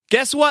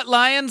Guess what,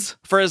 Lions?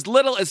 For as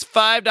little as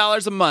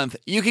 $5 a month,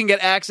 you can get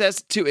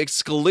access to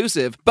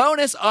exclusive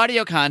bonus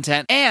audio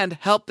content and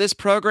help this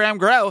program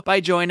grow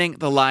by joining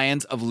the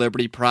Lions of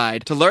Liberty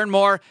Pride. To learn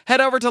more,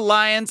 head over to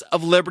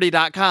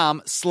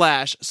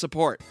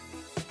lionsofliberty.com/support.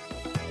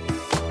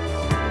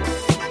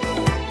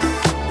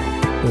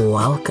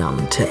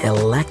 Welcome to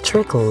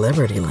Electric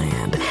Liberty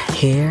Land,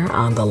 here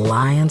on the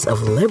Lions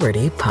of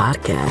Liberty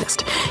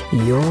podcast,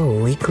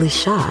 your weekly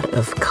shot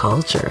of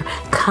culture,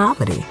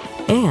 comedy,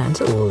 and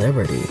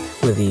liberty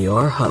with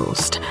your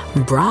host,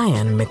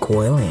 Brian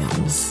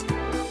McWilliams.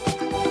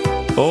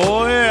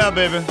 Oh, yeah,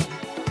 baby.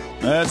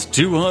 That's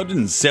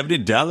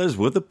 $270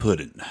 worth of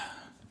pudding.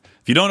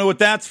 If you don't know what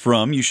that's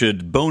from, you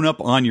should bone up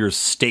on your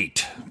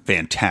state.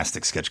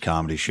 Fantastic sketch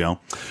comedy show.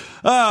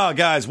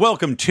 Guys,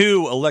 welcome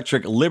to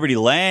Electric Liberty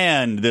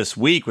Land this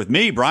week with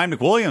me, Brian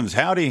McWilliams.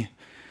 Howdy.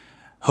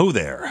 Ho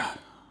there.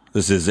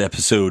 This is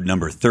episode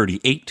number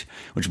 38,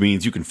 which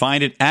means you can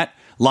find it at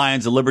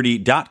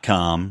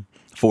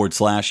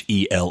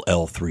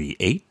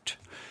lionsofliberty.com/ELL38.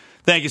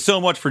 Thank you so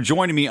much for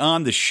joining me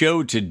on the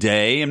show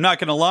today. I'm not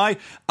going to lie,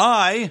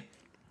 I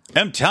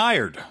am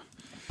tired.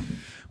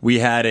 We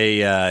had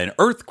an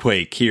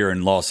earthquake here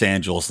in Los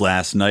Angeles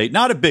last night.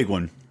 Not a big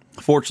one.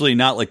 Fortunately,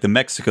 not like the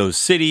Mexico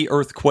City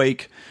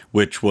earthquake,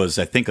 which was,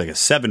 I think, like a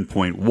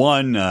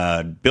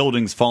 7.1,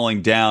 buildings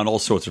falling down, all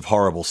sorts of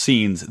horrible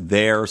scenes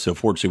there. So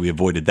fortunately, we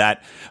avoided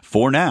that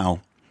for now.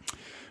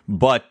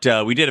 But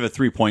we did have a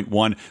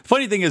 3.1.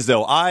 Funny thing is,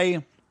 though,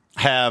 I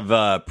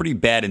have pretty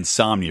bad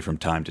insomnia from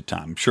time to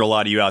time. I'm sure a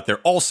lot of you out there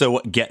also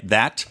get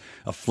that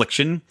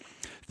affliction.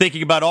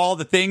 Thinking about all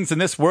the things in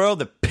this world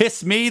that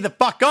piss me the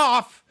fuck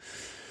off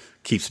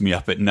keeps me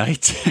up at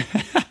night.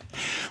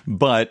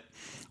 But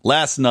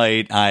last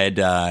night I had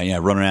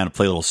run around and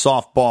play a little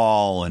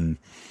softball and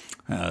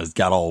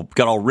got all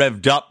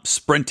revved up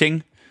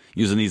sprinting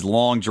using these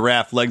long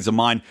giraffe legs of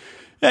mine.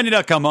 Ended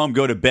up come home,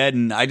 go to bed,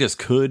 and I just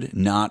could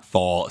not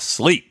fall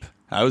asleep.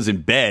 I was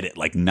in bed at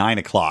like 9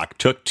 o'clock.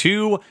 Took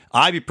 2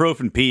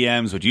 ibuprofen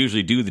PMs, which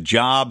usually do the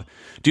job,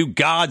 do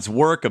God's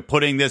work of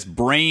putting this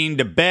brain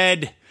to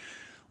bed.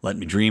 Let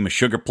me dream of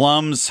sugar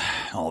plums,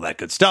 all that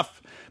good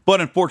stuff.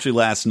 But unfortunately,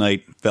 last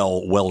night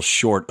fell well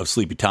short of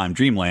Sleepy Time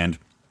Dreamland.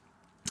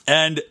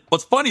 And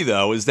what's funny,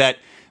 though, is that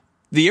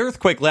the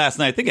earthquake last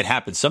night, I think it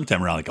happened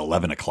sometime around like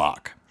 11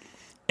 o'clock.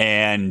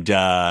 And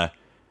I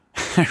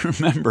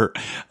remember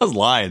I was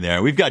lying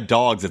there. We've got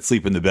dogs that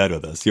sleep in the bed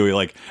with us.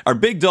 Our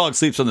big dog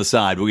sleeps on the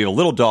side, but we have a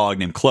little dog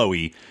named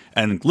Chloe.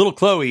 And little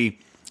Chloe,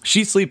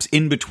 she sleeps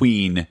in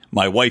between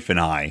my wife and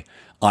I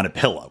on a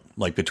pillow,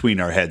 like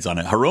between our heads on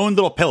her own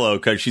little pillow,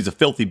 because she's a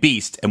filthy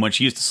beast. And when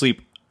she used to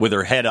sleep with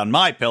her head on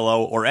my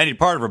pillow or any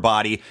part of her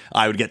body,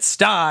 I would get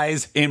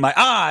styes in my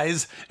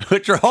eyes,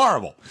 which are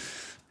horrible.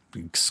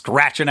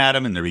 Scratching at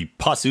them and there'd be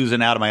pus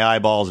oozing out of my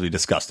eyeballs. It'd be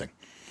disgusting.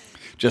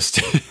 Just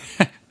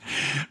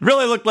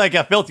really looked like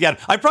a filthy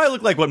animal. I probably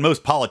look like what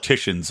most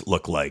politicians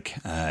look like,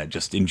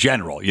 just in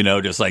general,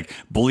 just like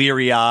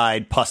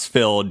bleary-eyed,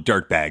 pus-filled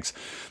dirtbags.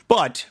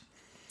 But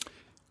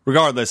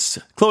regardless,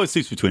 Chloe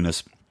sleeps between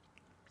us.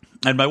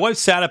 And my wife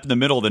sat up in the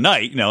middle of the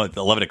night, at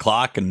 11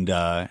 o'clock, and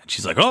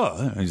she's like,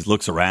 oh, and she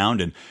looks around.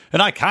 And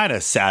I kind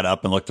of sat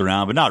up and looked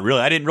around, but not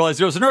really. I didn't realize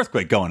there was an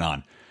earthquake going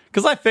on.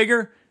 Because I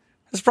figure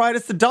it's probably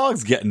just the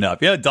dog's getting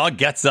up. Yeah, the dog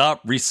gets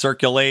up,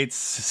 recirculates,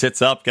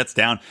 sits up, gets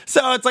down.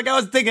 So it's like I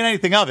wasn't thinking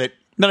anything of it.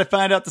 Then I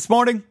find out this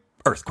morning,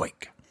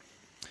 earthquake.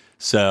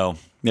 So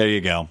there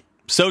you go.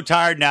 So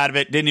tired and out of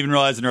it. Didn't even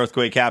realize an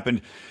earthquake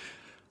happened.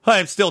 I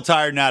am still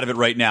tired and out of it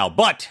right now.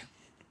 But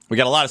we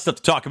got a lot of stuff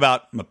to talk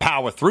about. I'm going to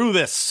power through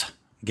this.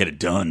 Get it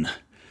done.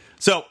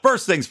 So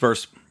first things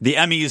first, the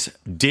Emmys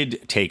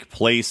did take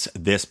place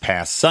this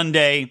past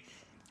Sunday.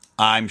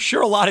 I'm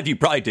sure a lot of you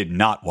probably did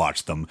not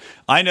watch them.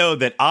 I know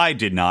that I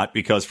did not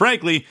because,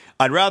 frankly,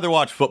 I'd rather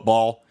watch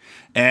football.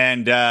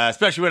 And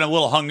especially when I'm a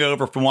little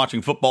hungover from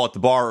watching football at the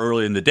bar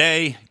early in the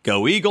day.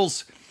 Go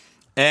Eagles.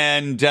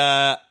 And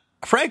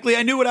frankly,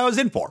 I knew what I was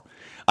in for.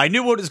 I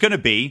knew what it was going to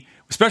be,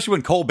 especially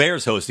when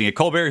Colbert's hosting it.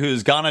 Colbert,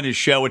 who's gone on his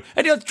show. And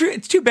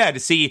it's too bad to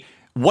see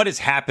what has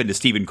happened to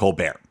Stephen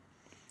Colbert.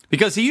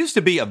 Because he used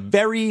to be a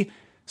very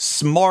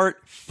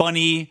smart,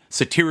 funny,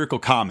 satirical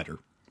commenter.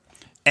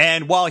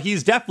 And while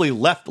he's definitely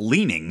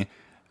left-leaning,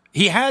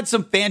 he had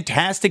some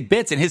fantastic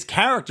bits, and his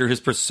character, his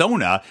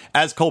persona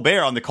as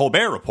Colbert on the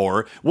Colbert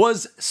Report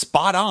was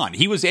spot on.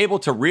 He was able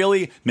to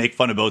really make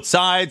fun of both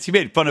sides. He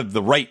made fun of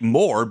the right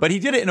more, but he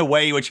did it in a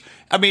way which,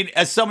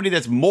 as somebody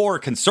that's more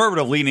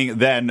conservative-leaning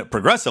than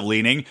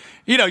progressive-leaning,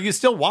 you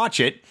still watch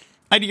it,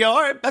 and you go,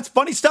 all right, that's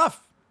funny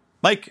stuff.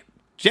 Like,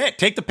 shit,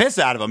 take the piss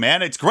out of him,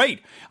 man. It's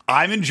great.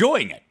 I'm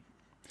enjoying it.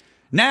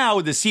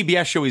 Now, the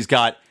CBS show he's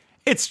got,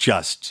 it's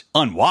just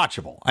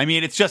unwatchable.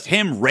 It's just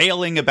him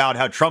railing about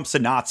how Trump's a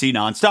Nazi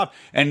nonstop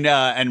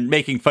and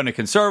making fun of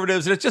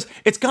conservatives. And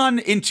it's gone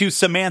into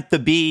Samantha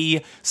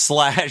Bee /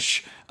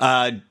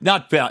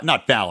 not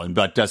Fallon,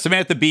 but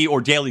Samantha Bee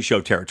or Daily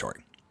Show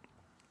territory.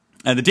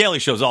 And the Daily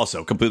Show is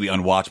also completely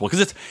unwatchable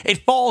because it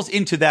falls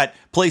into that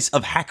place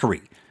of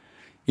hackery.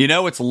 You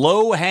know, it's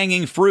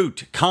low-hanging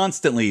fruit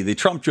constantly. The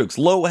Trump jokes,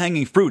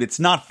 low-hanging fruit. It's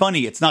not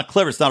funny. It's not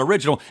clever. It's not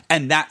original.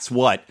 And that's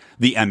what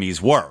the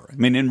Emmys were. I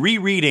mean, in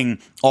rereading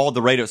all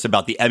the write-ups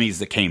about the Emmys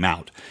that came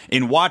out,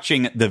 in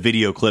watching the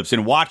video clips,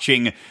 in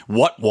watching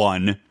what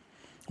won,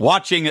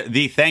 watching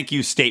the thank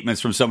you statements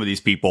from some of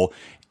these people,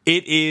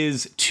 it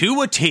is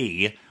to a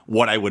T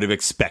what I would have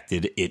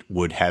expected it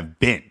would have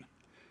been.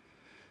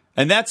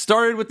 And that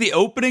started with the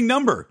opening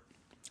number,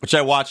 which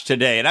I watched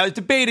today. And I was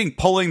debating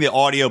pulling the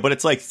audio, but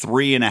it's like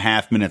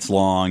 3.5 minutes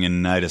long.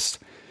 And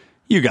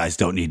you guys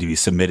don't need to be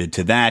submitted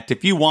to that.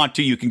 If you want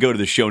to, you can go to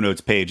the show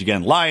notes page.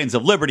 Again,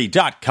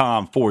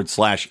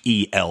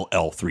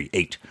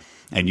 lionsofliberty.com/ELL38.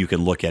 And you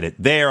can look at it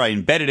there. I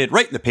embedded it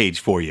right in the page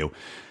for you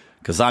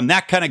because I'm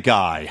that kind of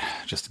guy,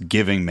 just a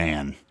giving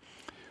man.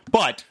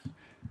 But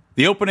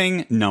the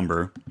opening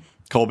number,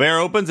 Colbert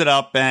opens it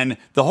up, and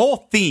the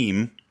whole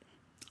theme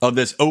of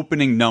this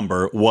opening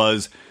number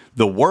was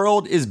the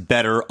world is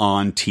better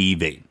on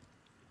TV.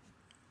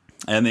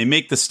 And they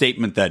make the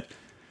statement that,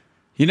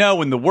 you know,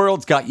 when the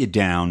world's got you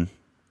down,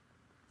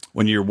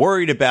 when you're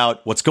worried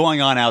about what's going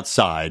on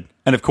outside,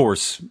 and of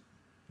course,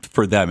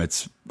 for them,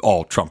 it's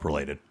all Trump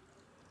related.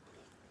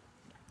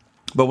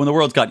 But when the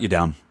world's got you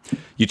down,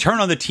 you turn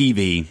on the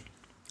TV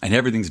and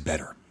everything's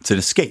better. It's an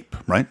escape,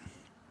 right?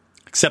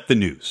 Except the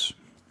news,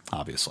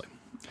 obviously.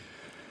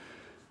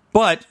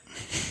 But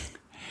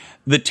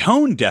the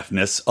tone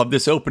deafness of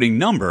this opening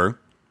number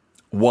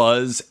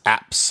was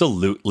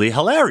absolutely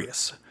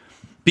hilarious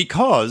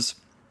because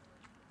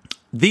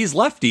these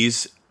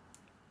lefties,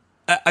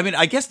 I mean,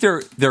 I guess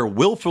they're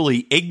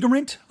willfully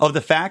ignorant of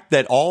the fact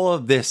that all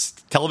of this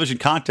television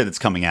content that's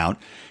coming out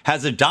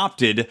has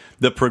adopted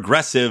the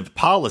progressive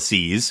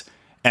policies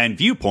and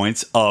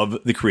viewpoints of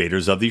the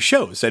creators of these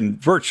shows.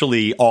 And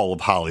virtually all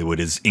of Hollywood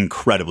is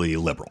incredibly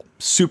liberal,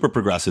 super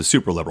progressive,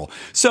 super liberal.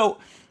 So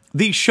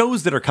these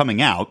shows that are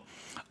coming out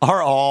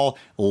are all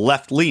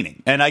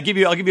left-leaning. And I'll give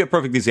you a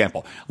perfect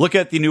example. Look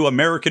at the new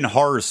American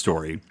Horror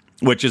Story,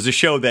 which is a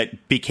show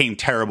that became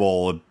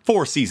terrible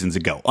 4 seasons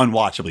ago,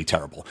 unwatchably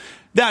terrible.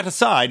 That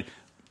aside,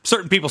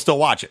 certain people still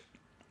watch it.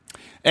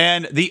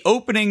 And the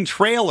opening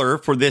trailer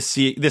for this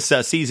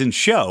season's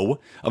show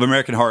of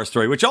American Horror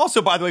Story, which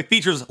also, by the way,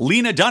 features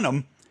Lena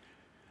Dunham,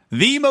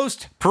 the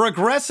most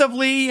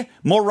progressively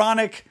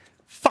moronic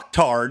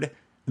fucktard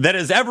that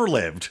has ever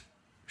lived.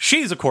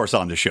 She's, of course,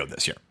 on the show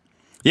this year.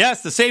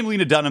 Yes, the same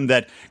Lena Dunham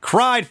that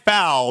cried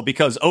foul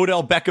because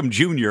Odell Beckham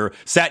Jr.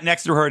 sat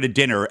next to her at a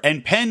dinner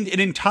and penned an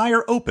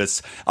entire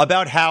opus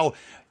about how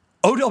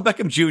Odell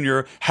Beckham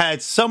Jr.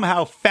 had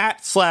somehow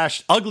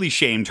fat/ugly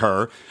shamed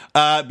her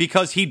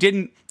because he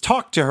didn't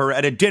talk to her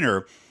at a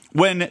dinner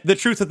when the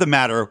truth of the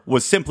matter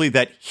was simply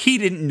that he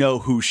didn't know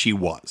who she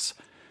was.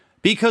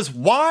 Because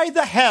why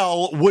the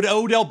hell would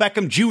Odell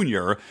Beckham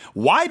Jr.,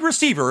 wide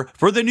receiver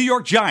for the New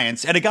York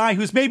Giants, and a guy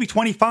who's maybe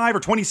 25 or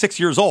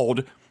 26 years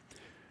old,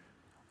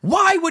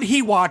 why would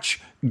he watch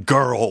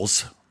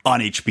Girls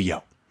on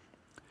HBO?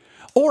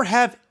 Or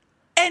have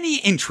any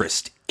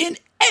interest in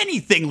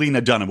anything Lena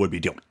Dunham would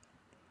be doing?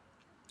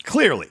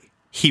 Clearly,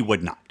 he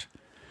would not.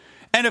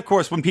 And of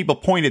course, when people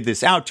pointed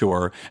this out to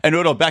her, and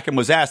Odell Beckham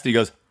was asked, and he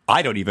goes,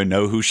 I don't even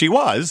know who she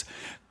was,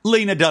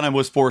 Lena Dunham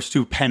was forced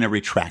to pen a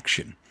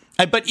retraction.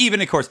 But even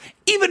in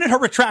her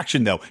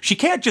retraction, though, she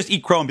can't just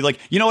eat crow and be like,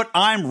 you know what,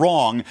 I'm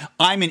wrong.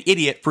 I'm an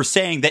idiot for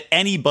saying that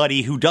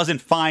anybody who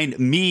doesn't find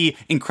me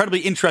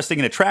incredibly interesting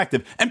and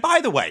attractive. And by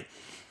the way,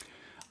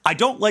 I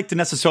don't like to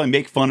necessarily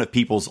make fun of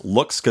people's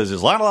looks because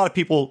there's a lot of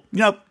people, you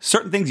know,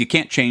 certain things you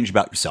can't change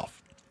about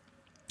yourself.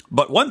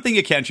 But one thing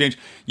you can change,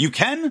 you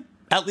can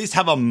at least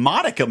have a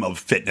modicum of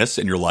fitness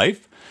in your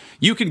life.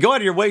 You can go out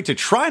of your way to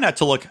try not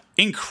to look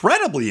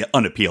incredibly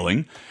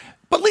unappealing.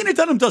 But Lena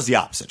Dunham does the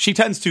opposite. She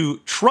tends to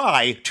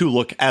try to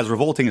look as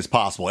revolting as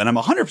possible. And I'm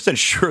 100%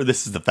 sure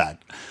this is the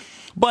fact.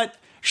 But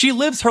she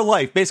lives her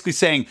life basically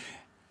saying,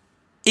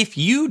 if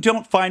you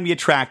don't find me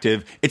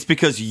attractive, it's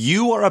because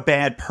you are a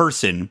bad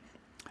person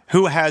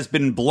who has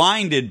been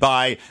blinded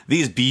by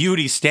these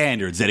beauty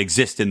standards that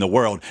exist in the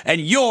world. And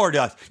you're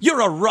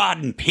a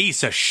rotten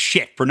piece of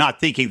shit for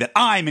not thinking that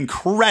I'm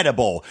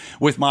incredible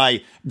with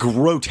my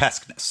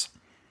grotesqueness.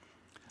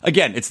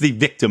 Again, it's the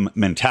victim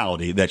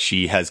mentality that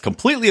she has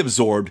completely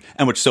absorbed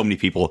and which so many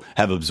people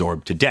have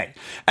absorbed today.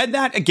 And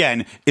that,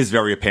 again, is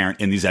very apparent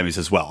in these Emmys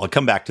as well. I'll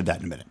come back to that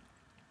in a minute.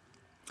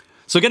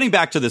 So getting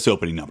back to this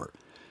opening number.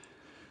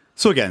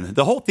 So again,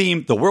 the whole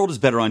theme, the world is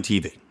better on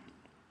TV.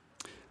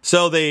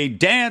 So they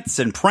dance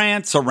and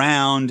prance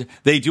around.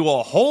 They do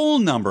a whole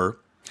number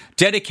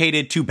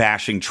dedicated to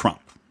bashing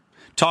Trump.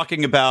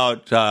 Talking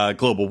about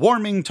global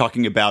warming,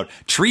 talking about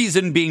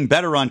treason being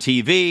better on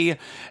TV,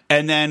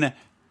 and then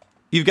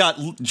you've got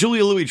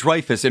Julia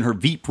Louis-Dreyfus in her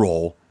Veep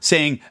role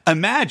saying,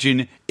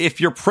 imagine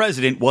if your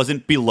president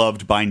wasn't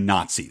beloved by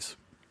Nazis.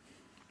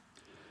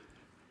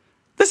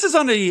 This is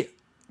on a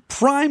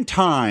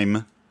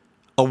primetime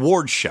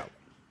award show,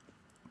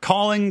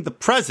 calling the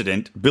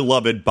president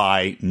beloved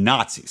by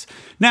Nazis.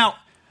 Now,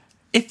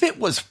 if it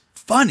was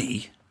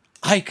funny,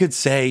 I could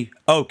say,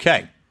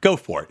 okay, go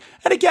for it.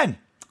 And again,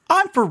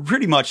 I'm for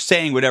pretty much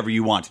saying whatever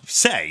you want to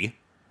say,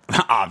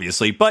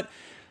 obviously, but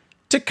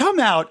to come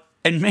out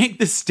and make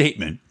this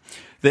statement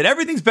that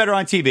everything's better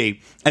on TV,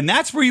 and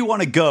that's where you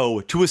want to go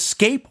to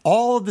escape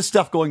all of the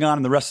stuff going on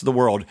in the rest of the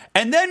world,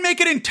 and then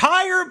make an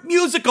entire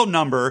musical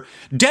number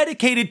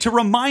dedicated to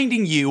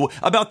reminding you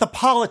about the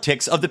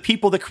politics of the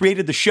people that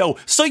created the show,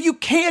 so you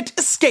can't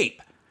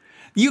escape.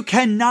 You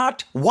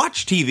cannot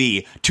watch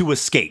TV to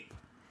escape,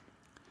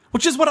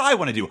 which is what I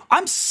want to do.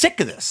 I'm sick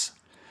of this.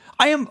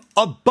 I am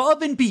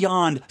above and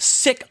beyond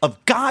sick of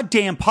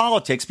goddamn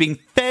politics being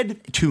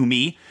fed to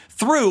me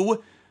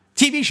through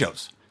TV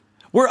shows,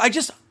 where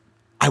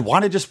I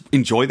want to just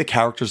enjoy the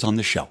characters on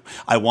the show.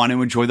 I want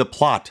to enjoy the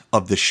plot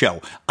of the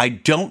show. I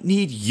don't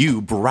need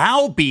you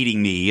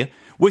browbeating me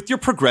with your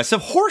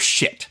progressive horse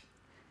shit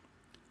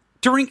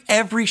during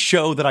every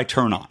show that I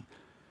turn on.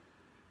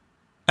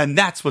 And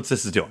that's what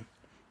this is doing.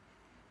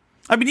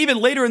 I mean, even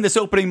later in this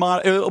opening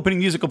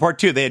musical part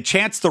 2, they had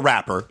Chance the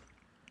Rapper,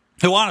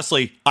 who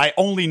honestly, I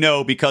only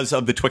know because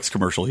of the Twix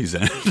commercial he's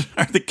in,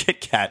 or the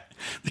Kit Kat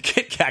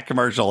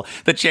commercial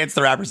that Chance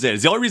the Rapper's in.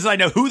 It's the only reason I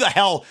know who the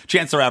hell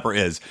Chance the Rapper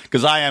is,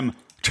 because I am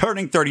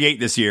turning 38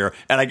 this year,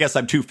 and I guess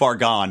I'm too far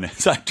gone,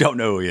 so I don't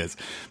know who he is.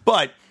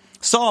 But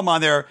saw him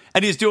on there,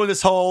 and he's doing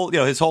this whole,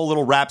 his whole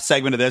little rap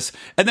segment of this,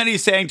 and then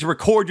he's saying to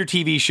record your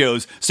TV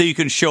shows so you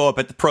can show up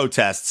at the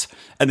protests,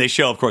 and they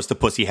show, of course, the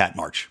Pussy Hat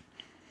March.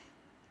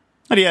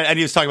 And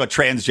he was talking about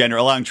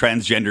allowing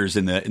transgenders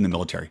in the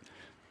military.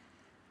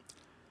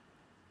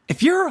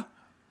 If you're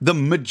the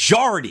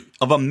majority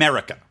of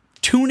America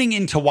tuning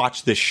in to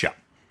watch this show,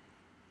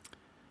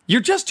 you're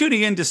just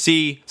tuning in to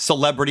see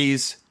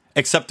celebrities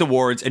accept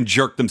awards and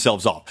jerk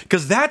themselves off,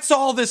 because that's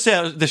all this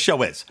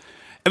show is.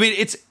 I mean,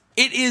 it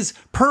is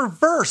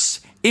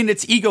perverse in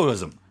its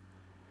egoism.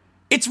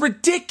 It's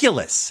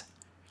ridiculous,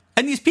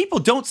 and these people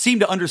don't seem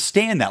to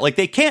understand that. Like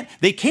they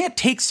can't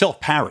take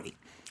self-parody.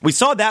 We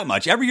saw that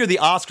much. Every year, the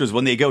Oscars,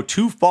 when they go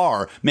too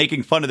far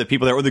making fun of the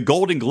people there, or the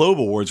Golden Globe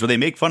Awards, where they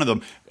make fun of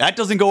them, that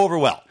doesn't go over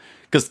well.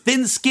 Because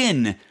thin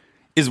skin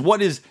is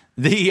what is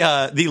the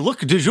look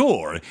du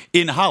jour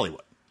in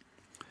Hollywood.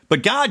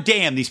 But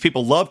goddamn, these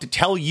people love to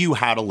tell you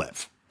how to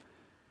live.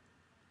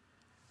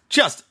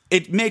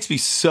 It makes me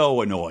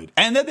so annoyed.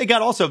 And then they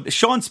got also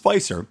Sean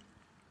Spicer,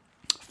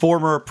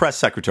 former press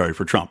secretary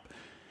for Trump.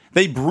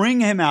 They bring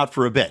him out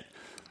for a bit.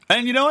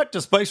 And you know what?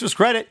 To Spicer's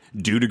credit,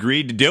 dude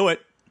agreed to do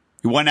it.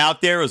 He went out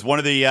there. It was one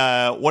of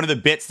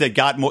the bits that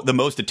got the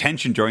most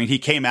attention during it. He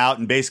came out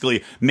and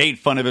basically made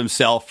fun of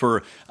himself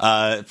for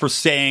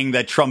saying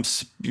that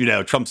Trump's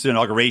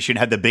inauguration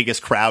had the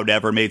biggest crowd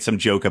ever. Made some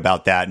joke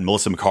about that. And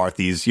Melissa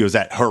McCarthy's, was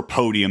at her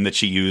podium that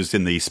she used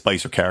in the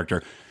Spicer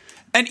character.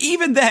 And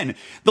even then,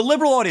 the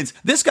liberal audience,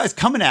 this guy's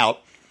coming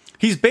out.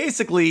 He's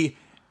basically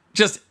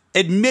just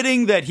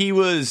admitting that he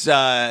was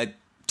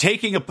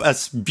taking a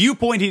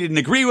viewpoint he didn't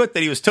agree with,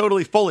 that he was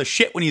totally full of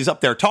shit when he's up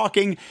there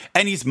talking,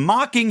 and he's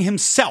mocking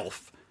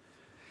himself.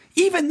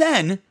 Even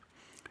then,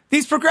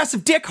 these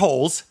progressive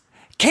dickholes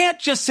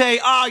can't just say,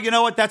 you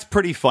know what, that's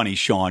pretty funny,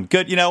 Sean.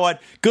 Good, you know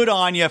what, good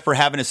on you for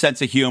having a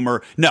sense of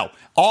humor. No,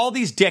 all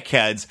these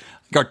dickheads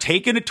are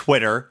taking to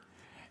Twitter,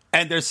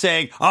 and they're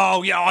saying,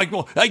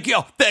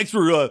 thanks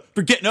for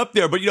getting up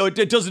there, but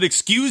it doesn't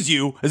excuse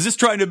you. Is this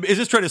trying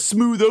to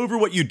smooth over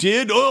what you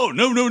did? Oh,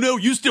 no,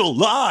 you still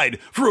lied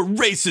for a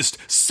racist,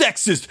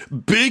 sexist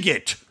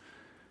bigot.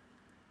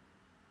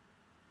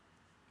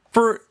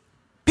 For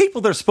people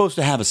that are supposed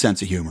to have a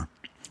sense of humor,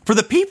 for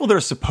the people that are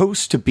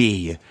supposed to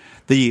be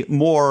the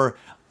more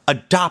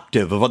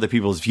adoptive of other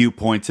people's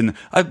viewpoints and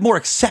more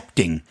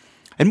accepting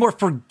and more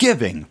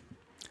forgiving,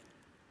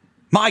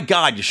 my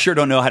God, you sure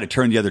don't know how to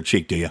turn the other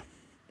cheek, do you?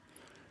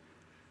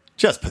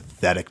 Just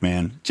pathetic,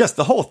 man. Just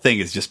the whole thing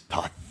is just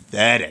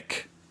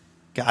pathetic.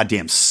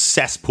 Goddamn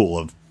cesspool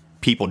of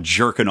people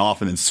jerking off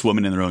and then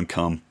swimming in their own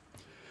cum.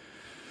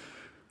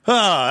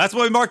 That's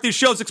why we mark these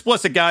shows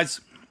explicit,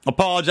 guys.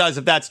 Apologize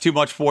if that's too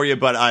much for you,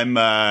 but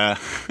I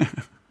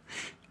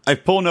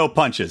pull no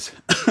punches.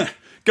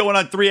 Going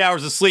on 3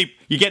 hours of sleep,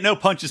 you get no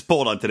punches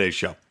pulled on today's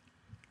show.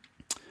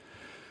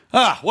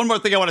 One more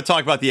thing I want to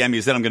talk about the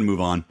Emmys, then I'm going to move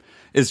on.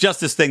 Is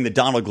just this thing that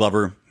Donald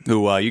Glover,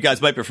 who you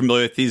guys might be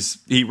familiar with,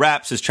 he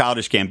raps as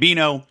Childish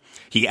Gambino.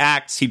 He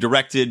acts, he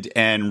directed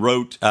and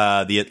wrote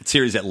the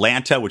series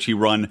Atlanta, which he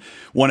won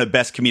a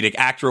Best Comedic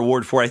Actor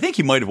award for. I think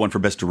he might have won for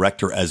Best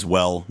Director as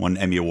well, won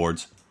Emmy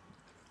Awards.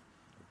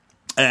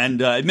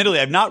 And admittedly,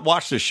 I've not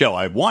watched the show.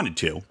 I wanted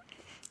to.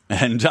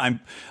 And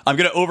I'm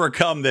going to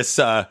overcome this,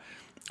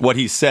 what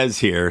he says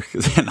here,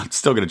 and I'm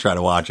still going to try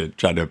to watch it,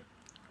 try to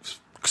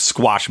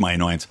squash my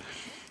annoyance.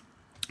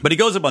 But he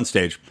goes up on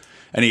stage.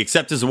 And he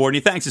accepts his award,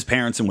 and he thanks his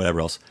parents and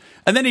whatever else.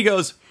 And then he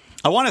goes,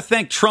 I want to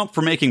thank Trump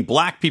for making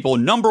black people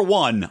number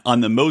one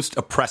on the most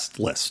oppressed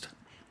list.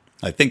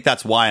 I think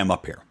that's why I'm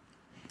up here.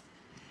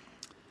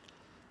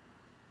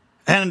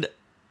 And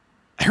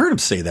I heard him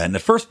say that, and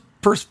at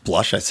first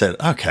blush, I said,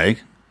 okay,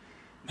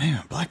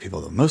 man, black people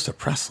are the most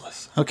oppressed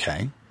list.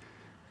 Okay.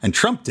 And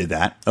Trump did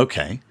that.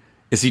 Okay.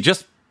 Is he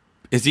just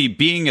Is he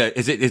being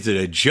is it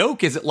a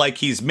joke? Is it like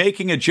he's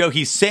making a joke?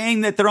 He's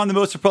saying that they're on the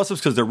most oppressive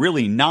because they're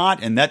really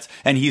not,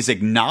 and he's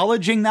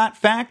acknowledging that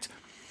fact.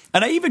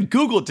 And I even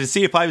Googled to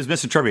see if I was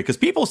misinterpreting, because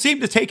people seem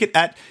to take it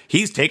at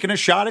he's taking a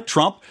shot at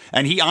Trump,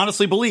 and he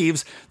honestly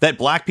believes that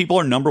black people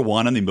are number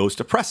one on the most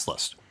oppressed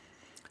list.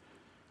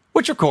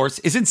 Which, of course,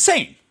 is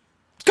insane.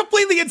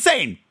 Completely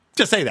insane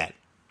to say that.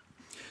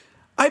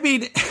 I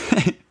mean,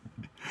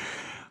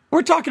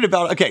 we're talking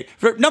about, okay,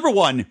 number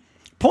one,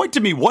 point to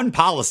me one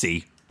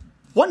policy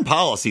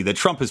that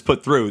Trump has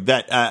put through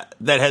that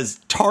has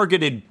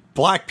targeted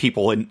black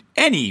people in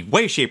any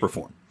way, shape, or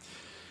form.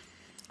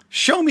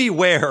 Show me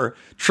where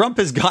Trump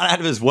has gone out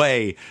of his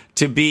way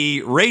to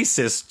be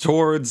racist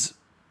towards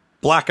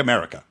black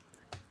America,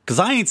 because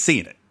I ain't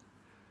seeing it.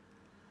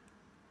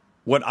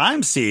 What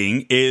I'm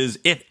seeing is,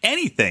 if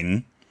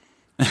anything,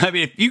 I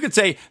mean, if you could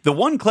say the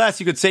one class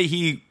you could say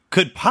he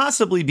could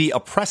possibly be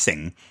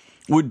oppressing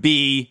would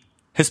be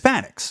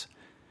Hispanics.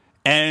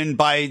 And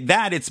by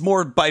that, it's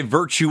more by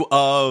virtue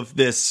of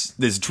this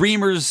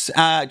Dreamers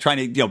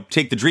trying to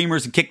take the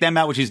Dreamers and kick them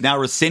out, which he's now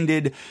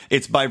rescinded.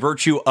 It's by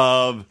virtue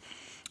of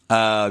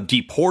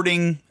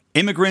deporting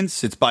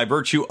immigrants. It's by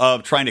virtue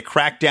of trying to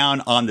crack down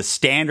on the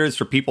standards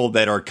for people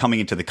that are coming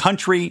into the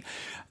country.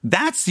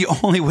 That's the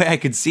only way I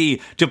could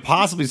see to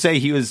possibly say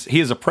he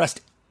has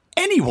oppressed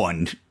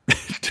anyone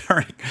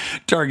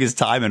during his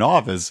time in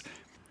office.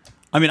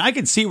 I mean, I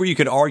can see where you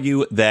could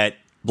argue that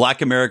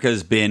black America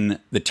has been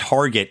the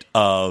target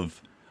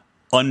of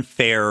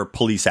unfair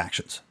police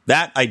actions.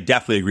 That I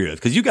definitely agree with,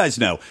 because you guys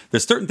know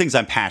there's certain things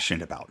I'm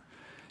passionate about.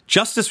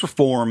 Justice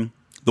reform,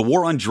 the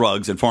war on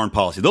drugs, and foreign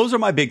policy. Those are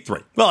my big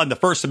three. Well, and the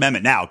First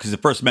Amendment now, because the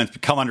First Amendment's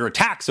become under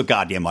attack so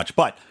goddamn much.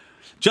 But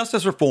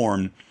justice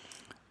reform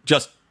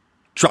just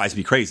drives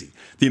me crazy.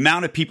 The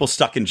amount of people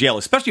stuck in jail,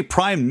 especially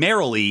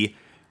primarily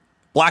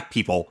black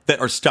people that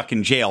are stuck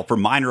in jail for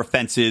minor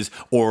offenses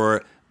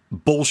or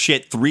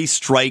bullshit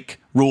 3-strike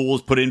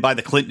rules put in by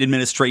the Clinton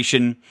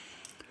administration,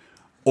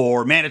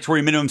 or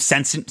mandatory minimum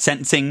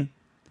sentencing,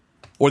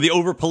 or the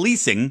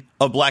over-policing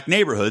of black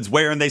neighborhoods,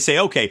 wherein they say,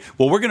 okay,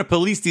 well, we're going to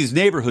police these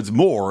neighborhoods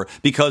more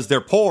because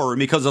they're poor and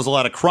because there's a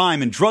lot of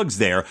crime and drugs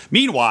there.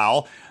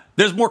 Meanwhile,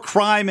 there's more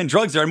crime and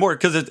drugs there and more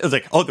because it's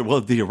like, oh,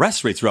 well, the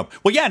arrest rates are up.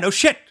 Well, yeah, no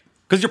shit,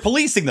 because you're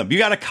policing them. You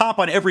got a cop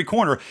on every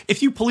corner.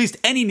 If you policed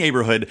any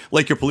neighborhood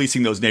like you're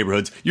policing those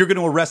neighborhoods, you're going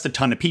to arrest a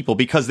ton of people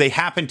because they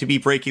happen to be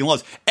breaking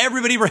laws.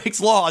 Everybody breaks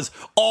laws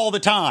all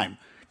the time,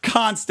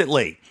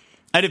 constantly.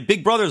 And if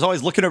Big Brother is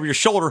always looking over your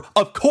shoulder,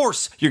 of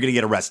course you're going to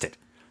get arrested.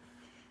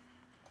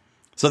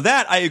 So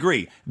that, I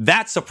agree,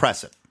 that's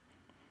oppressive.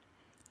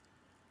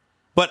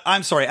 But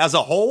I'm sorry, as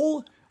a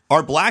whole,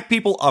 are black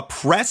people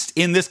oppressed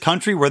in this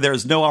country where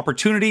there's no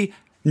opportunity?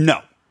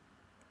 No.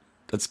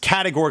 That's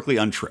categorically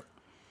untrue.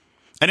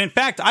 And in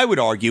fact, I would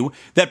argue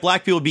that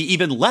black people would be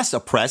even less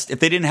oppressed if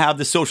they didn't have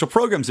the social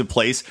programs in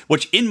place,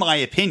 which, in my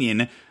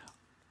opinion,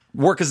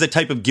 work as a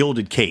type of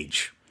gilded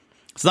cage.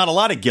 It's not a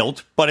lot of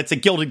guilt, but it's a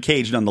gilded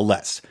cage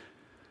nonetheless.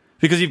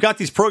 Because you've got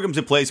these programs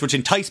in place which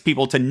entice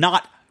people to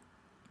not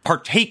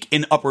partake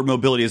in upward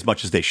mobility as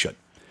much as they should.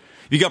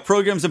 You got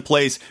programs in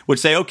place which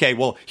say, okay,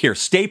 well, here,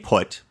 stay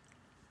put.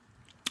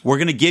 We're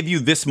going to give you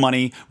this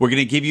money. We're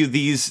going to give you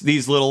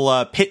these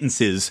little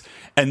pittances,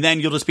 and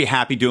then you'll just be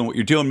happy doing what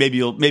you're doing. Maybe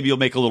you'll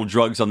make a little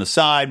drugs on the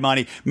side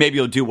money. Maybe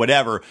you'll do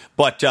whatever.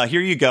 But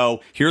here you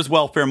go. Here's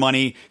welfare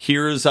money.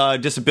 Here's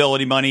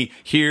disability money.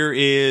 Here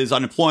is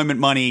unemployment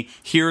money.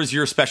 Here's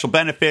your special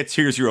benefits.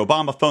 Here's your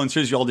Obama phones.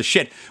 Here's all this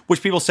shit,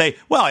 which people say,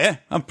 well, yeah,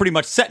 I'm pretty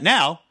much set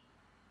now.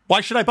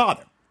 Why should I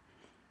bother?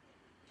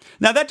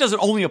 Now, that doesn't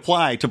only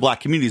apply to black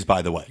communities,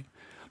 by the way.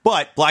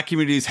 But black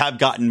communities have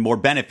gotten more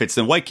benefits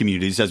than white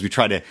communities as we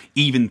try to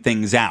even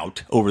things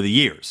out over the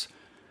years.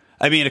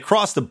 I mean,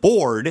 across the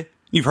board,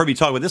 you've heard me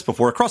talk about this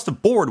before, across the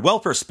board,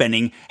 welfare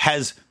spending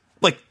has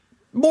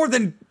more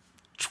than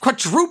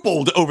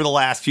quadrupled over the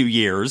last few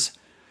years.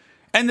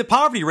 And the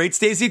poverty rate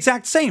stays the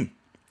exact same.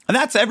 And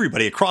that's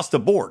everybody across the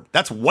board.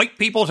 That's white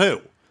people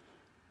too.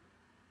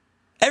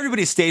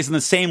 Everybody stays on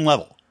the same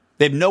level.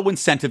 They have no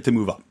incentive to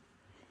move up.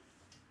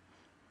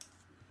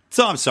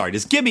 So I'm sorry,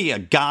 just give me a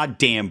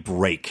goddamn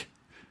break.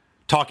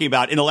 Talking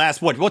about in the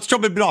last, what's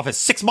Trump been in office?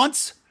 6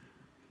 months?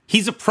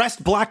 He's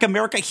oppressed black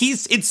America.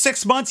 In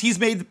 6 months, he's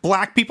made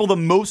black people the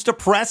most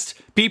oppressed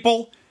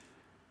people.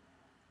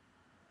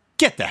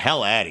 Get the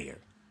hell out of here.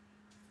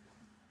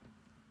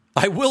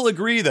 I will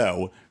agree,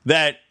 though,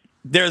 that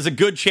there's a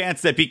good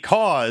chance that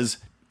because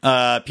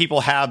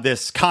people have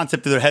this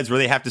concept in their heads where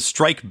they have to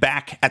strike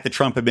back at the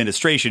Trump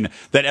administration,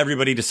 that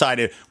everybody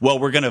decided, well,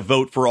 we're going to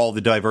vote for all the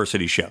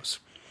diversity shows.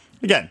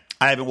 Again,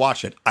 I haven't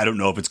watched it. I don't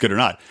know if it's good or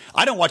not.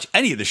 I don't watch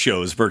any of the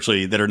shows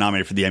virtually that are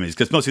nominated for the Emmys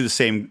because it's mostly the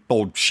same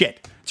old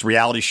shit. It's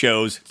reality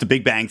shows. It's The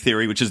Big Bang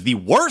Theory, which is the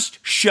worst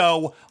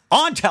show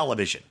on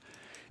television.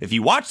 If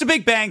you watch The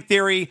Big Bang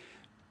Theory,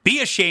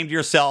 be ashamed of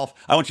yourself.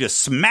 I want you to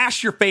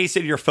smash your face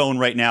into your phone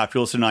right now if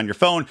you're listening on your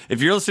phone.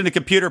 If you're listening to a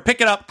computer,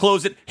 pick it up,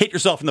 close it, hit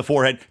yourself in the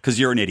forehead because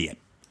you're an idiot.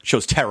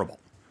 Show's terrible.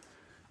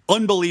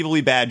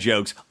 unbelievably bad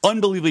jokes,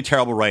 unbelievably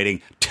terrible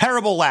writing,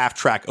 terrible laugh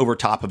track over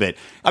top of it.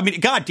 I mean,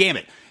 God damn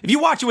it. If you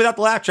watch it without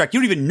the laugh track, you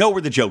don't even know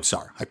where the jokes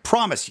are. I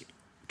promise you.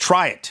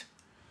 Try it.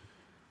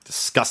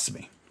 Disgusts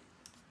me.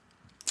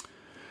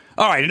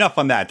 All right, enough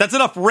on that. That's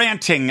enough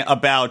ranting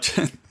about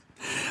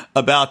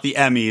about the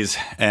Emmys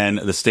and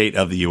the state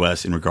of the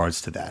U.S. in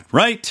regards to that,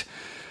 right?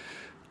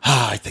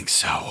 I think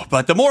so.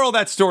 But the moral of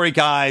that story,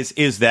 guys,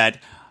 is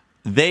that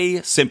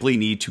they simply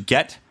need to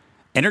get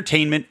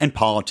entertainment and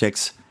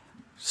politics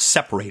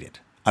separated.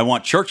 I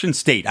want church and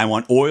state. I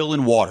want oil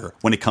and water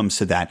when it comes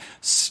to that.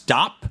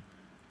 Stop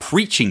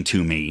preaching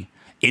to me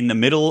in the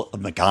middle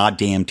of the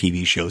goddamn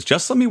TV shows.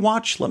 Just let me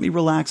watch, let me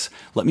relax,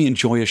 let me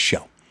enjoy a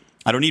show.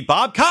 I don't need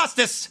Bob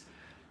Costas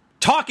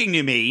talking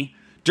to me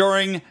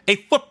during a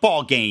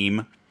football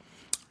game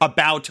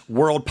about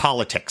world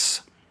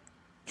politics.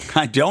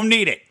 I don't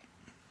need it.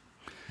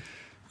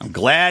 I'm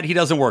glad he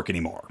doesn't work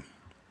anymore.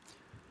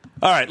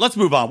 All right, let's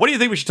move on. What do you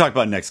think we should talk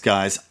about next,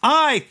 guys?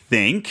 I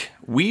think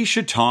we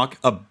should talk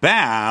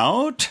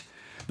about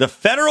the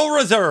Federal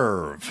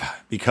Reserve,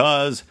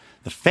 because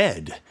the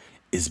Fed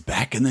is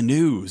back in the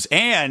news.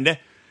 And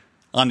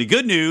on the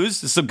good news,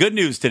 some good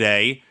news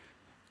today,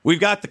 we've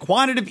got the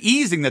quantitative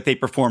easing that they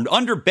performed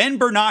under Ben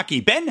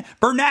Bernanke. Ben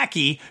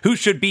Bernanke, who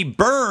should be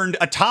burned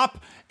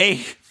atop a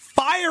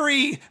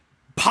fiery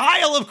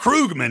pile of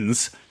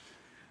Krugmans.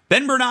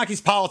 Ben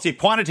Bernanke's policy of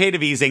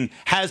quantitative easing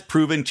has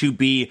proven to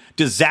be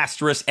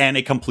disastrous and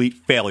a complete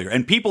failure.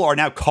 And people are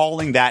now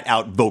calling that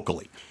out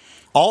vocally.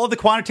 All of the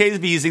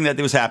quantitative easing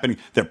that was happening,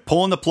 they're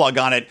pulling the plug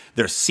on it.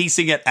 They're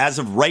ceasing it as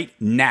of right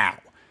now.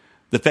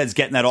 The Fed's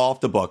getting that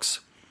off the books.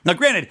 Now,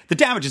 granted, the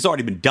damage has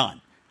already been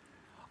done.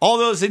 All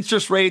those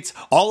interest rates,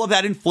 all of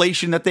that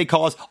inflation that they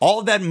caused, all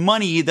of that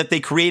money that they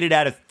created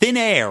out of thin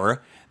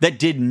air that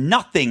did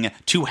nothing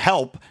to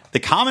help the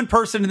common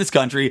person in this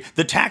country,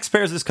 the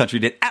taxpayers of this country,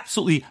 did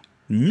absolutely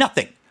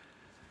nothing.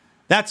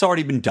 That's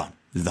already been done.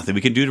 There's nothing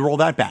we can do to roll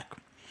that back.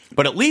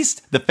 But at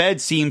least the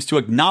Fed seems to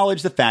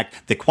acknowledge the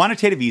fact that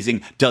quantitative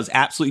easing does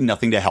absolutely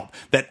nothing to help.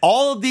 That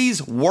all of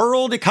these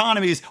world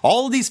economies,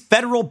 all of these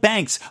federal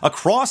banks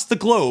across the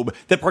globe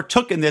that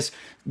partook in this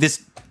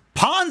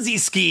Ponzi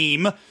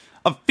scheme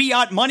of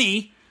fiat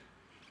money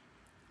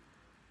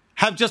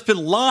have just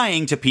been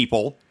lying to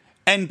people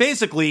and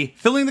basically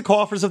filling the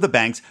coffers of the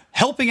banks,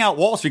 helping out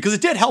Wall Street, because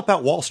it did help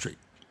out Wall Street.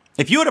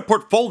 If you had a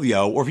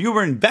portfolio or if you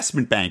were an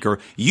investment banker,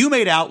 you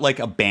made out like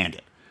a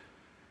bandit.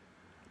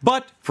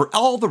 But for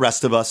all the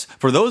rest of us,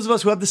 for those of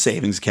us who have the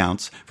savings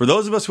accounts, for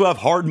those of us who have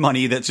hard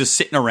money that's just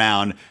sitting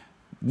around,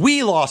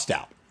 we lost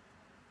out.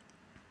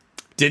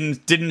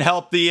 Didn't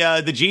help the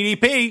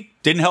GDP,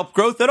 didn't help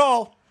growth at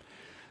all.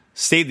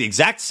 Stayed the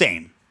exact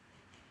same.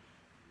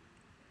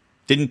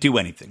 Didn't do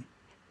anything.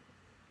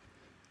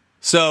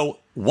 So,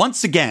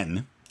 once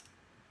again,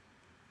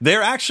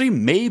 there actually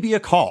may be a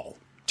call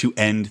to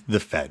end the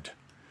Fed.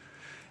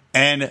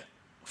 And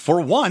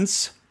for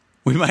once,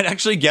 we might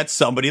actually get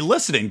somebody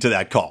listening to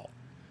that call.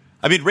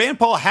 I mean, Rand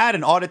Paul had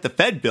an audit the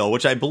Fed bill,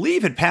 which I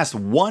believe had passed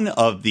one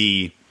of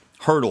the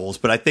hurdles,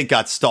 but I think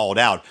got stalled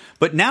out.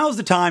 But now's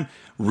the time,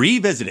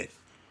 revisit it.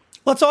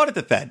 Let's audit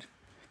the Fed.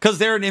 Because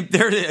they're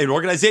an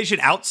organization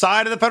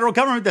outside of the federal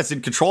government that's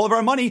in control of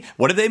our money.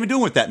 What have they been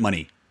doing with that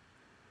money?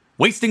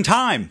 Wasting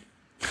time.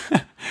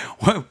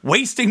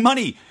 Wasting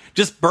money.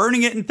 Just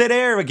burning it in thin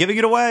air and giving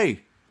it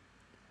away.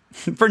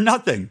 For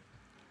nothing.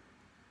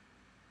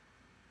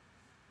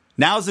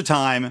 Now's the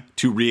time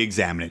to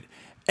re-examine it.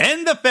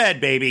 End the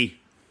Fed, baby.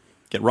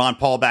 Get Ron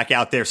Paul back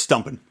out there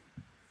stumping.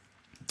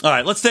 All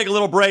right, let's take a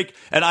little break,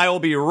 and I will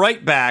be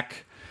right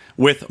back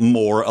with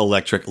more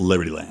Electric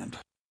Liberty Land.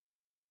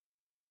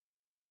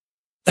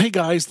 Hey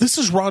guys, this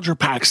is Roger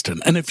Paxton,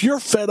 and if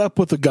you're fed up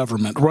with the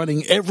government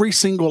running every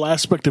single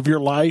aspect of your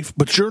life,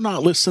 but you're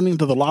not listening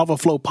to the Lava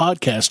Flow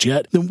podcast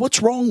yet, then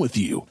what's wrong with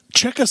you?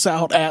 Check us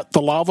out at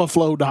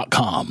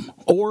thelavaflow.com,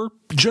 or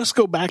just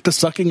go back to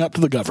sucking up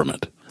to the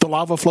government. The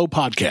Lava Flow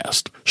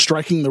podcast,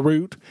 striking the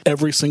root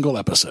every single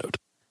episode.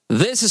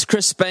 This is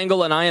Chris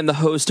Spangle, and I am the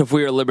host of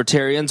We Are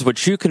Libertarians,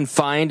 which you can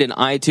find in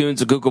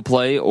iTunes, Google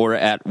Play, or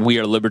at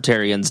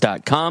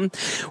wearelibertarians.com.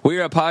 We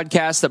are a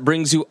podcast that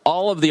brings you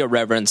all of the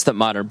irreverence that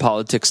modern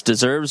politics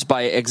deserves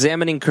by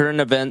examining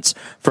current events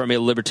from a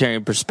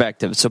libertarian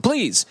perspective. So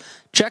please,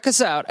 check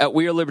us out at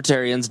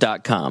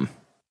wearelibertarians.com.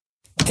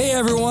 Hey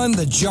everyone,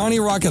 the Johnny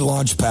Rocket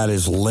Launchpad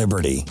is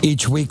Liberty.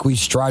 Each week we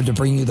strive to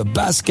bring you the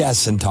best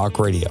guests in talk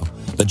radio.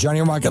 The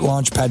Johnny Rocket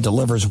Launchpad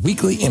delivers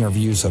weekly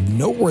interviews of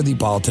noteworthy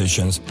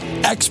politicians,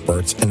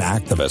 experts, and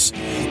activists.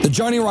 The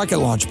Johnny Rocket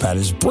Launchpad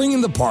is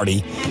bringing the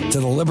party to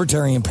the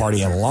Libertarian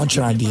Party and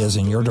launching ideas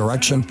in your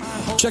direction.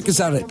 Check us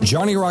out at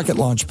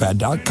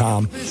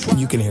johnnyrocketlaunchpad.com, and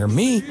you can hear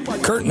me,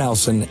 Kurt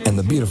Nelson, and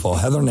the beautiful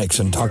Heather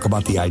Nixon talk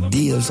about the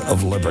ideas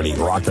of liberty.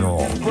 Rock and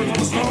roll.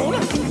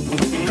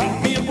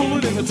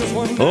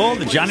 Oh,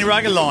 the Johnny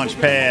Rocket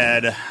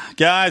Launchpad.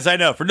 Guys, I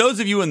know, for those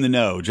of you in the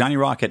know, Johnny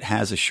Rocket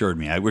has assured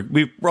me.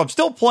 I'm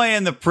still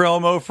playing the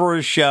promo for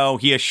his show.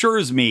 He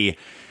assures me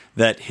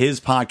that his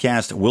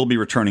podcast will be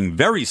returning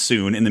very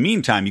soon. In the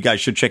meantime, you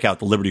guys should check out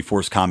the Liberty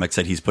Force comics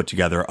that he's put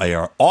together. They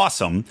are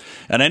awesome.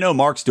 And I know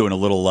Mark's doing a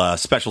little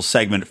special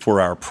segment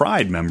for our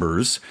Pride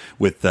members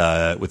with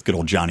good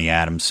old Johnny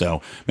Adams.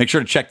 So make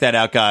sure to check that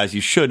out, guys.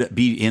 You should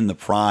be in the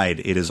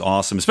Pride. It is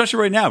awesome.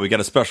 Especially right now. We got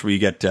a special where you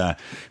get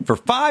for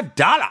 $5.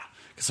 Get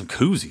some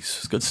koozies.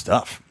 It's good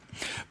stuff.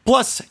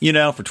 Plus, for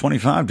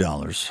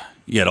 $25,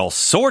 you get all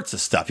sorts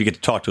of stuff. You get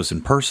to talk to us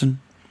in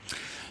person.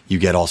 You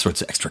get all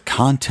sorts of extra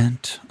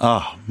content.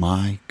 Oh,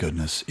 my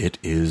goodness. It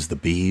is the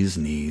bee's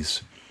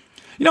knees.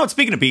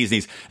 Speaking of bee's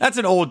knees, that's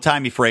an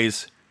old-timey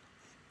phrase.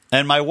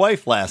 And my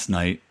wife last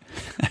night,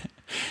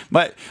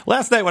 when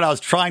I was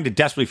trying to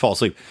desperately fall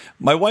asleep,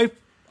 my wife,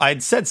 I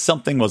had said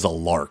something was a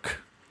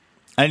lark.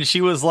 And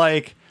she was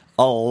like,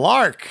 a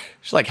lark?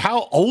 She's like,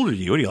 how old are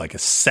you? What are you, like a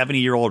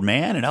 70-year-old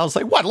man? And I was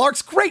like, what?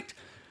 Lark's great.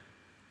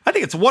 I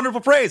think it's a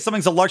wonderful phrase.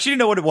 Something's a lark. She didn't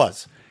know what it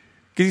was.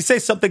 Because you say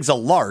something's a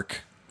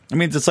lark, it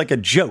means it's like a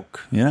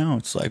joke,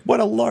 It's like, what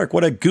a lark,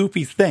 what a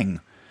goofy thing.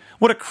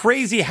 What a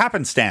crazy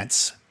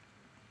happenstance.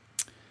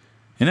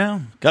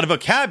 Got a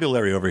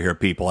vocabulary over here,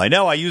 people. I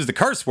know I use the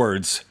curse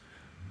words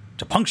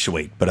to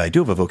punctuate, but I do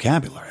have a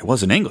vocabulary. I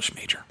was an English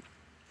major.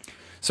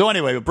 So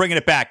anyway, we're bringing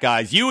it back,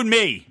 guys. You and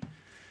me.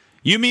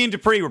 You, me, and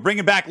Dupree, we're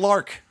bringing back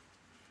lark.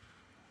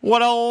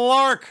 What a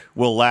lark,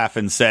 we'll laugh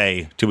and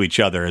say to each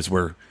other as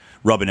we're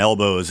rubbing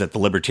elbows at the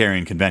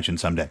Libertarian Convention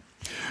someday.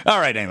 All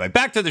right, anyway,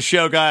 back to the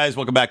show, guys.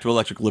 Welcome back to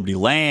Electric Liberty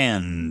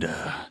Land.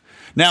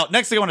 Now,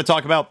 next thing I want to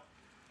talk about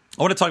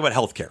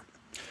healthcare,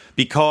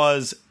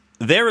 because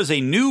there is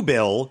a new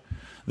bill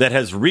that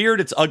has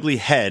reared its ugly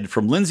head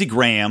from Lindsey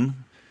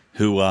Graham,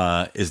 who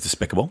is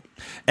despicable,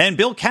 and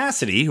Bill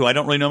Cassidy, who I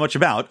don't really know much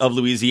about, of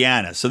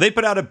Louisiana. So they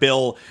put out a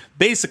bill,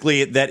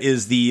 basically, that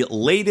is the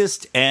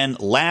latest and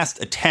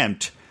last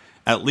attempt,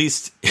 at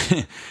least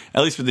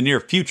for the near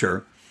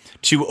future,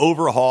 to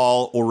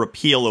overhaul or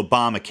repeal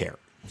Obamacare.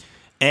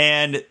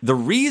 And the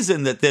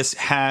reason that this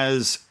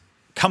has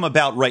come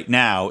about right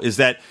now is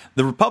that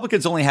the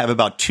Republicans only have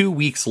about 2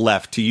 weeks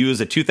left to use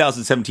a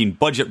 2017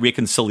 budget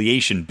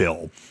reconciliation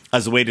bill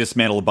as a way to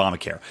dismantle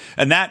Obamacare.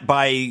 And that,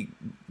 by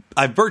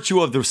virtue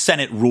of the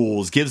Senate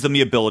rules, gives them the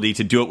ability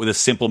to do it with a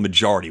simple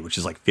majority, which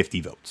is like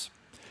 50 votes.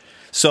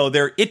 So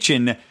they're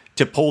itching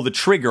to pull the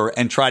trigger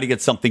and try to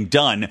get something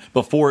done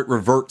before it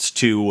reverts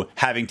to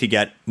having to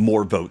get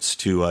more votes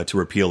to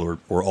repeal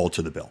or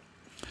alter the bill.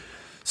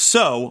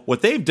 So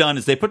what they've done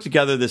is they put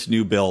together this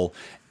new bill,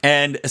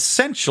 and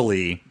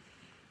essentially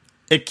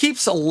it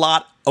keeps a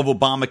lot of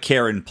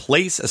Obamacare in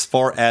place as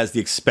far as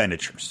the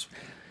expenditures.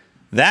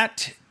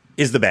 That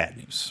is the bad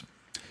news.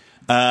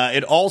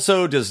 It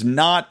also does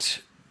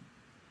not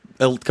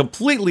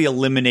completely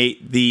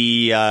eliminate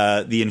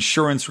the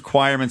insurance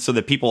requirements so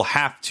that people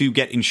have to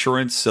get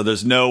insurance. So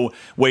there's no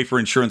way for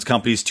insurance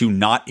companies to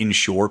not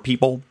insure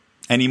people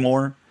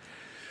anymore.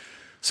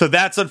 So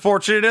that's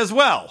unfortunate as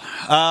well.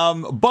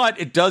 But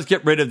it does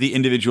get rid of the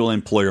individual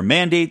employer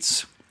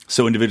mandates.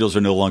 So individuals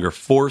are no longer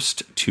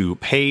forced to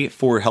pay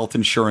for health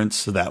insurance.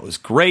 So that was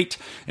great.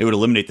 It would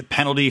eliminate the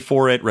penalty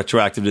for it,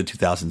 retroactive to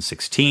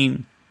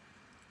 2016.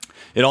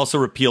 It also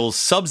repeals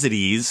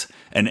subsidies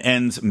and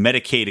ends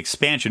Medicaid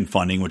expansion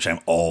funding, which I'm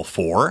all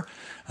for.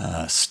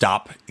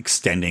 Stop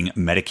extending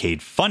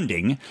Medicaid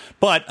funding.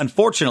 But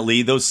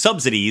unfortunately, those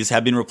subsidies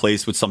have been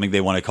replaced with something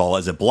they want to call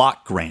as a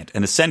block grant.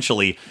 And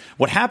essentially,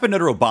 what happened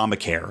under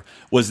Obamacare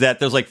was that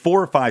there's like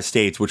 4 or 5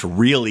 states which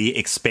really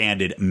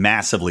expanded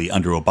massively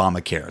under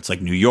Obamacare. It's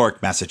like New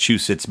York,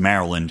 Massachusetts,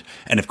 Maryland,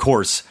 and of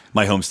course,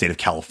 my home state of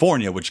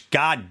California, which,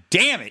 god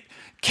damn it,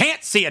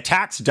 can't see a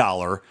tax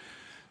dollar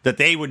that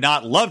they would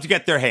not love to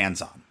get their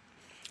hands on.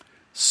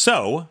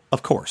 So,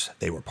 of course,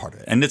 they were part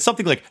of it. And it's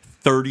something like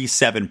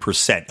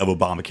 37% of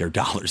Obamacare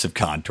dollars have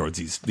gone towards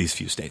these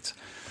few states.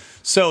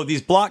 So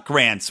these block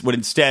grants would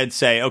instead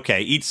say,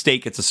 okay, each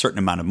state gets a certain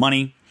amount of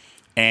money.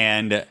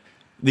 And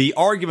the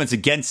arguments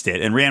against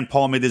it, and Rand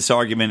Paul made this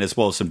argument as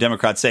well as some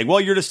Democrats saying, well,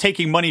 you're just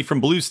taking money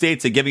from blue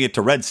states and giving it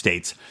to red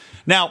states.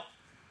 Now,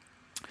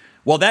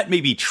 while that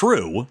may be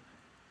true,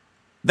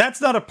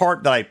 that's not a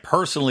part that I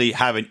personally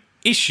have an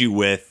issue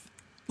with.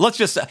 Let's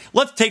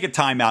take a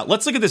time out.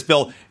 Let's look at this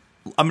bill.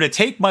 I'm going to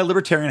take my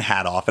libertarian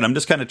hat off, and I'm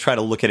just going to try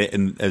to look at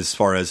it as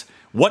far as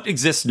what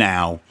exists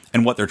now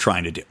and what they're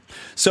trying to do.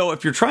 So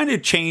if you're trying to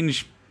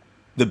change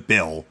the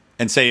bill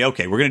and say,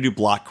 okay, we're going to do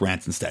block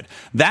grants instead,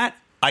 that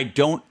I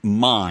don't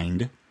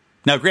mind.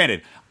 Now,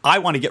 granted, I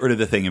want to get rid of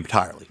the thing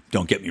entirely.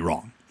 Don't get me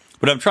wrong.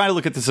 But I'm trying to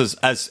look at this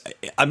as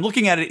I'm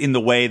looking at it in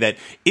the way that,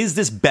 is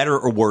this better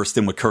or worse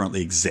than what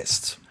currently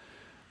exists?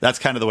 That's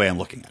kind of the way I'm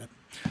looking at it.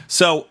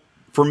 So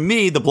for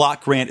me, the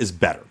block grant is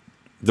better.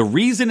 The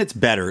reason it's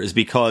better is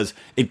because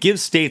it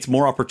gives states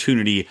more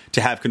opportunity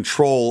to have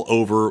control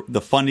over the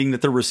funding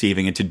that they're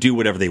receiving and to do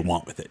whatever they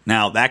want with it.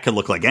 Now, that could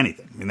look like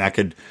anything. I mean, that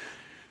could,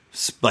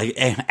 like,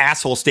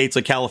 asshole states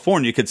like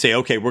California could say,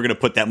 okay, we're going to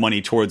put that money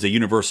towards a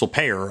universal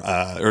payer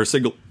or a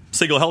single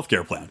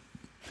healthcare plan.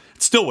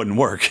 It still wouldn't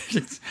work.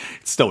 It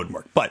still wouldn't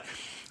work. But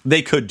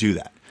they could do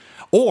that.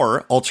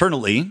 Or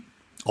alternately,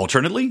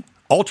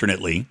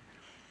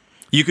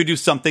 You could do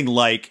something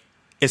like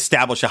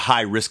establish a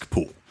high-risk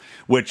pool,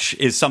 which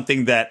is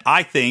something that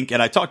I think,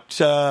 and I talked,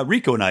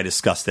 Rico and I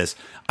discussed this,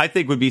 I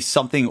think would be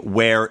something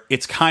where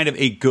it's kind of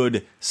a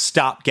good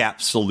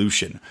stopgap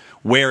solution,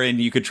 wherein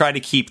you could try to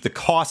keep the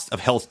cost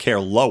of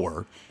healthcare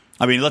lower.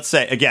 I mean, let's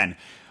say, again,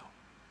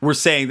 we're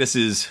saying this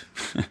is,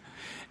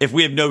 if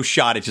we have no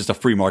shot, it's just a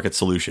free market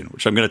solution,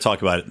 which I'm going to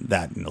talk about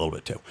that in a little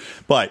bit too.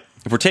 But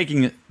if we're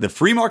taking the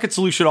free market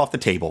solution off the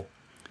table,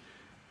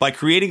 by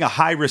creating a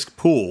high-risk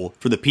pool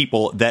for the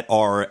people that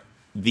are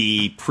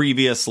the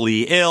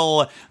previously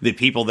ill, the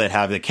people that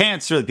have the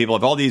cancer, the people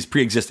that have all these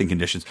pre-existing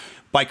conditions,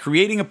 by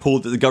creating a pool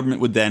that the government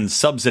would then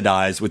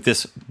subsidize with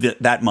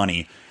that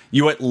money,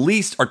 you at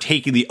least are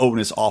taking the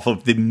onus off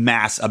of the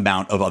mass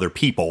amount of other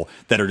people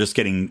that are just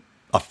getting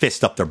a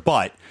fist up their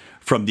butt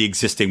from the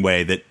existing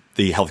way that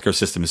the healthcare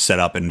system is set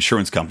up and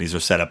insurance companies are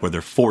set up, where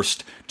they're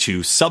forced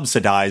to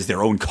subsidize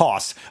their own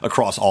costs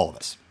across all of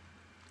us.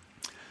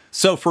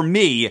 So for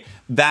me,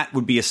 that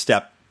would be a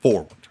step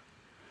forward.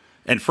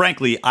 And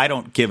frankly, I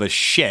don't give a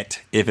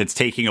shit if it's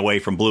taking away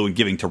from blue and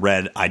giving to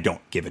red. I don't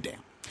give a damn.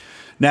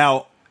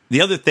 Now, the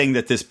other thing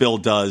that this bill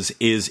does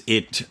is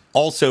it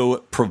also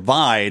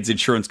provides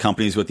insurance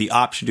companies with the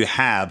option to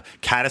have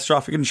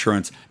catastrophic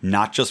insurance,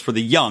 not just for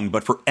the young,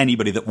 but for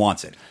anybody that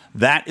wants it.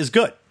 That is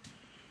good.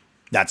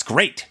 That's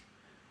great.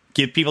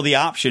 Give people the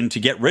option to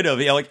get rid of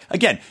it. Like,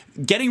 again,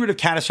 getting rid of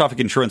catastrophic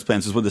insurance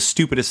plans is one of the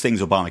stupidest things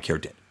Obamacare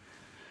did.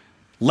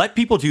 Let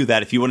people do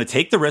that. If you want to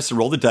take the risk and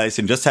roll the dice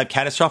and just have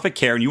catastrophic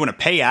care and you want to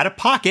pay out of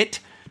pocket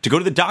to go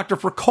to the doctor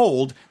for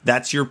cold,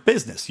 that's your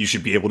business. You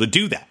should be able to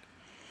do that.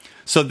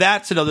 So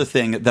that's another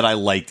thing that I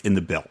liked in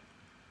the bill.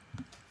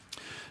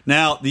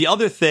 Now, the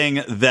other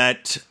thing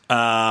that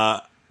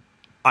I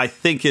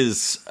think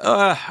is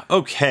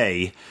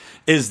okay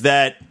is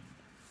that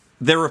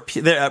they're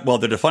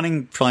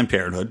defunding Planned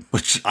Parenthood,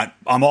 which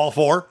I'm all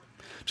for,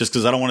 just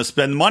because I don't want to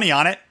spend money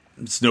on it.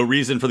 There's no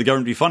reason for the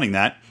government to be funding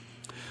that.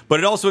 But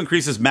it also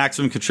increases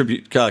maximum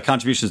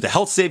contributions to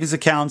health savings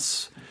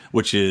accounts,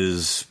 which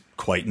is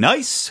quite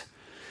nice.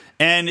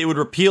 And it would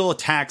repeal a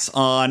tax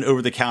on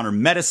over-the-counter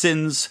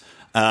medicines,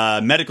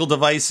 medical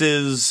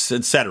devices,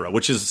 etc.,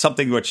 which is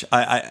something which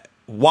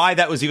why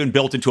that was even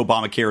built into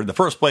Obamacare in the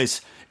first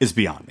place is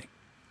beyond me.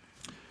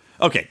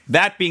 Okay,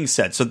 that being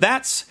said, so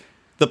that's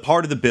the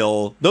part of the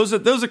bill. Those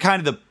are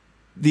kind of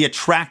the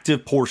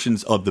attractive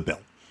portions of the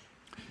bill.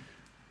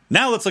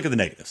 Now let's look at the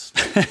negatives.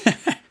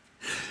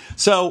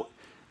 So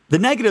the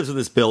negatives of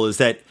this bill is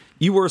that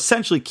you were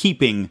essentially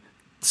keeping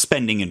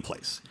spending in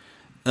place.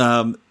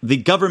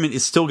 The government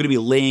is still going to be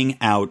laying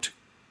out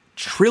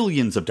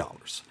trillions of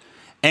dollars.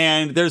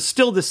 And there's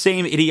still the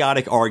same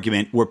idiotic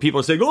argument where people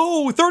are saying,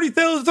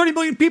 30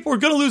 million people are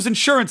going to lose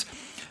insurance.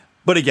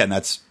 But again,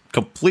 that's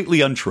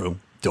completely untrue.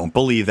 Don't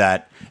believe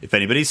that. If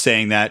anybody's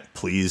saying that,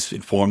 please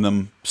inform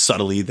them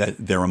subtly that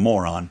they're a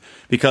moron.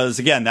 Because,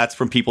 again, that's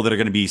from people that are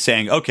going to be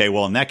saying, okay,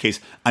 well, in that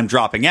case, I'm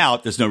dropping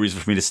out. There's no reason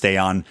for me to stay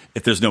on.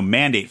 If there's no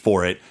mandate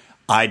for it,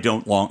 they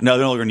no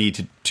longer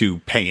need to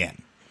pay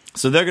in.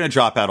 So they're going to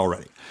drop out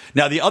already.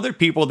 Now, the other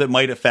people that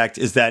might affect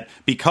is that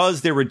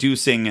because they're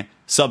reducing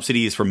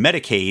subsidies for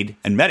Medicaid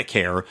and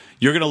Medicare,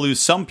 you're going to lose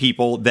some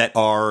people that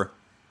are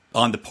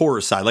on the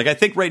poorer side. Like, I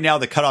think right now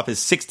the cutoff is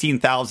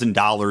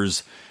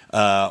 $16,000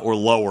 or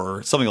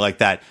lower, something like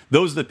that.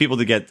 Those are the people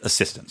that get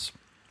assistance.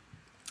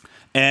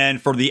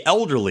 And for the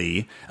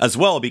elderly as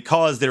well,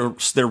 because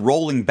they're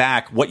rolling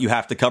back what you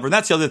have to cover. And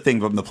that's the other thing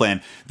from the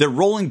plan. They're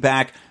rolling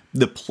back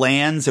the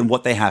plans and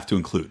what they have to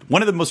include.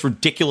 One of the most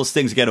ridiculous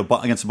things against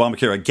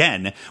Obamacare,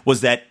 again,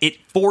 was that it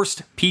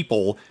forced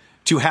people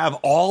to have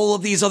all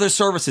of these other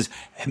services.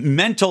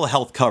 Mental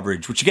health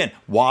coverage, which, again,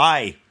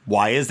 why?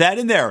 Why is that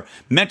in there?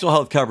 Mental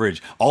health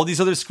coverage, all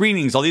these other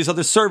screenings, all these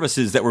other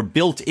services that were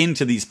built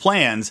into these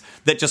plans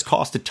that just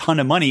cost a ton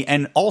of money.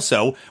 And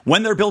also,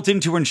 when they're built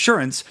into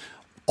insurance,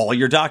 all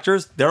your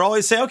doctors, they're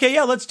always say, okay,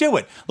 yeah, let's do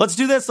it. Let's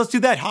do this. Let's do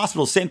that.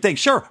 Hospitals, same thing.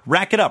 Sure,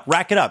 rack it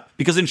up,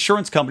 because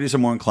insurance companies are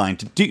more inclined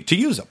to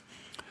use them.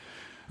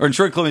 Or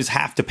insurance companies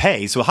have to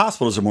pay, so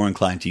hospitals are more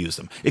inclined to use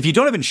them. If you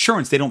don't have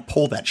insurance, they don't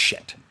pull that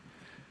shit.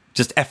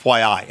 Just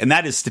FYI. And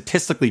that is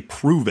statistically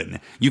proven.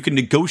 You can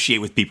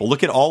negotiate with people.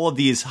 Look at all of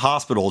these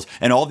hospitals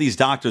and all these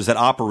doctors that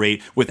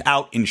operate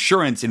without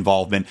insurance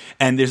involvement.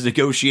 And there's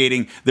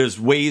negotiating. There's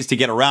ways to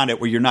get around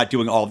it where you're not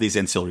doing all of these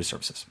ancillary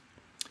services.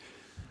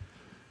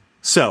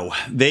 So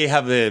they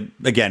have it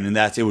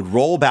would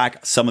roll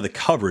back some of the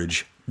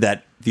coverage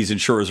that these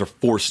insurers are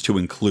forced to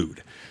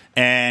include.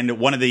 And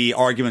one of the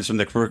arguments from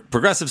the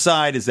progressive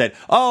side is that,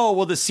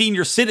 the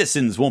senior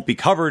citizens won't be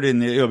covered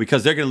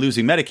because they're going to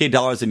losing Medicaid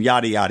dollars and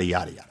yada, yada,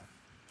 yada, yada.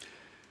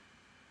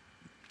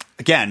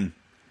 Again,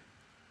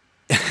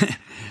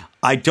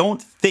 I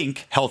don't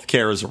think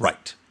healthcare is a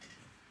right.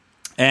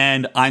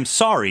 And I'm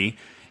sorry,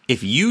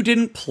 if you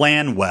didn't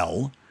plan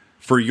well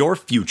for your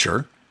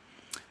future,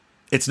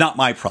 it's not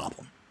my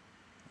problem.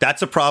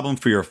 That's a problem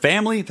for your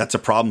family. That's a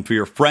problem for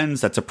your friends.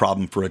 That's a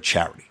problem for a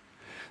charity.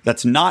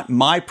 That's not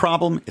my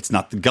problem. It's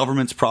not the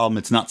government's problem.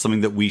 It's not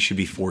something that we should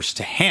be forced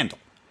to handle.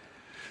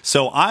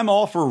 So I'm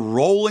all for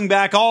rolling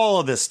back all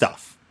of this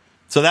stuff.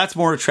 So that's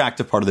more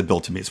attractive part of the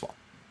bill to me as well.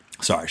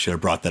 Sorry, I should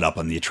have brought that up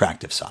on the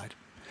attractive side.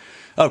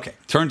 Okay,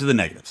 turn to the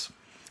negatives.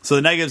 So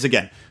the negatives,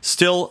 again,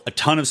 still a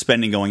ton of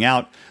spending going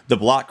out. The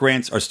block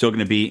grants are still going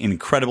to be an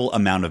incredible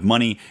amount of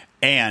money,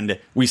 and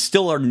we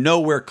still are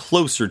nowhere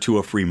closer to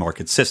a free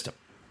market system.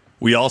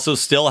 We also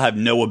still have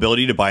no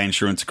ability to buy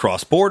insurance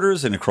across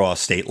borders and across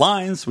state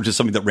lines, which is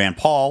something that Rand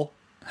Paul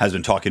has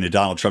been talking to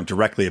Donald Trump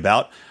directly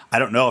about. I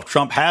don't know if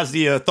Trump has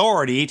the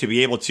authority to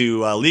be able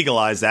to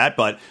legalize that,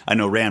 but I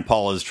know Rand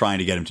Paul is trying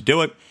to get him to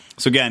do it.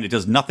 So again, it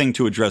does nothing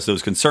to address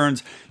those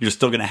concerns. You're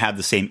still going to have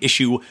the same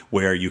issue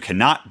where you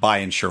cannot buy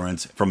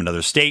insurance from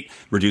another state,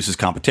 reduces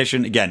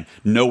competition. Again,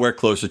 nowhere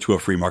closer to a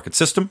free market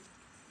system.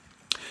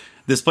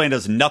 This plan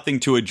does nothing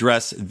to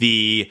address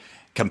the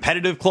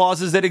competitive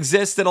clauses that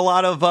exist in a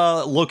lot of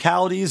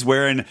localities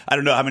wherein, I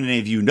don't know how many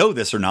of you know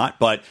this or not,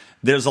 but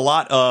there's a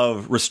lot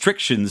of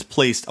restrictions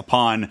placed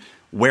upon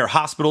where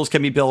hospitals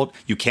can be built.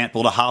 You can't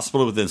build a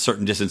hospital within a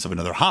certain distance of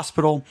another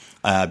hospital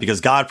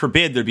because God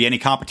forbid there'd be any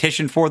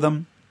competition for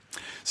them.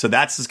 So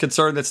that's the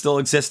concern that still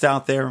exists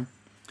out there.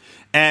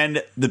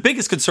 And the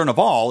biggest concern of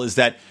all is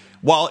that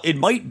while it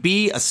might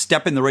be a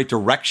step in the right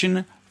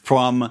direction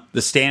from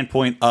the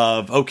standpoint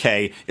of,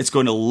 okay, it's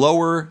going to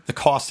lower the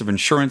cost of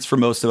insurance for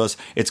most of us.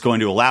 It's going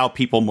to allow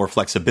people more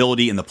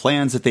flexibility in the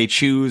plans that they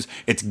choose.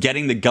 It's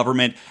getting the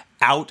government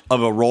out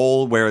of a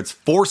role where it's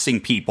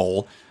forcing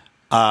people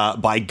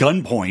by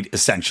gunpoint,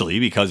 essentially,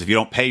 because if you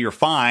don't pay your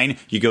fine,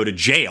 you go to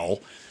jail.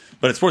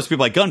 But it's forcing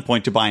people by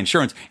gunpoint to buy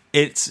insurance.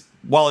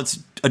 While it's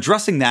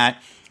addressing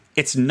that,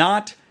 it's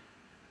not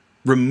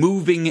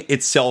removing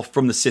itself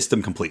from the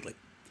system completely.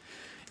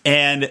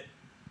 And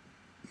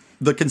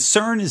the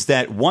concern is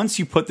that once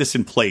you put this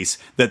in place,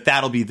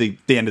 that'll be the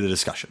end of the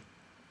discussion.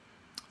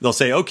 They'll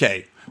say,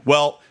 okay,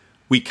 well,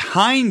 we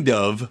kind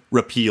of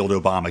repealed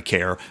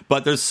Obamacare,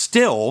 but there's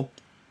still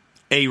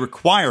a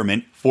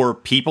requirement for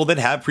people that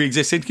have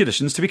pre-existing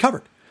conditions to be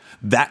covered.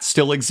 That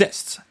still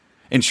exists.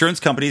 Insurance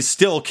companies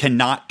still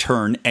cannot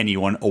turn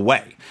anyone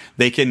away.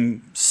 They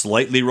can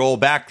slightly roll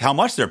back how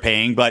much they're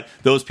paying, but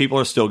those people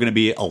are still going to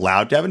be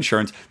allowed to have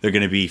insurance. They're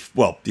going to be,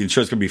 the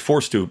insurance is going to be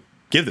forced to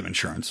give them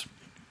insurance.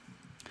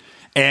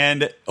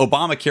 And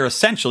Obamacare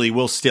essentially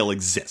will still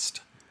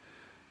exist.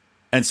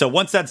 And so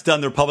once that's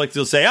done, the Republicans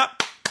will say,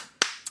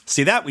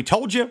 see that? We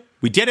told you.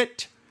 We did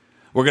it.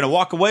 We're going to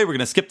walk away. We're going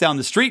to skip down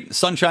the street. The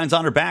sun shines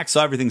on our back,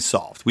 so everything's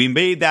solved. We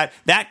made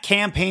that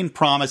campaign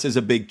promise is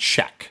a big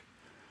check.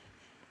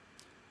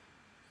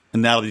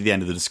 And that'll be the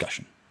end of the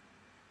discussion.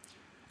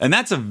 And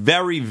that's a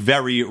very,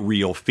 very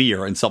real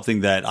fear and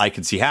something that I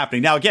can see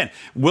happening. Now, again,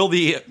 will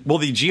the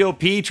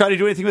GOP try to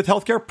do anything with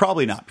healthcare?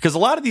 Probably not. Because a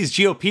lot of these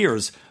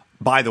GOPers,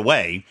 by the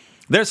way,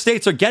 their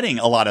states are getting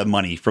a lot of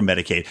money from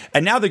Medicaid.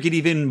 And now they're getting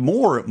even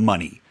more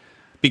money.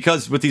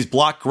 Because with these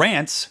block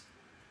grants,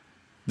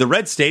 the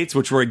red states,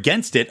 which were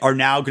against it, are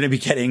now going to be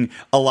getting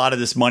a lot of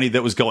this money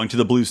that was going to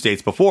the blue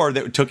states before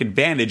that took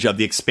advantage of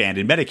the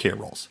expanded Medicare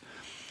rolls.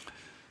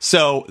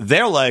 So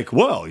they're like,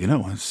 well,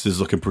 this is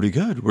looking pretty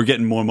good. We're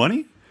getting more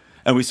money,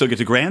 and we still get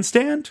to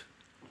grandstand.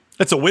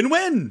 It's a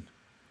win-win.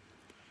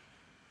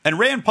 And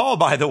Rand Paul,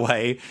 by the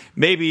way,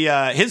 maybe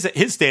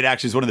his state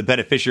actually is one of the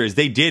beneficiaries.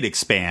 They did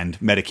expand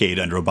Medicaid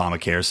under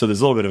Obamacare, so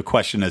there's a little bit of a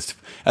question as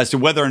to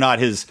whether or not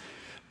his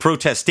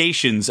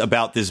protestations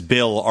about this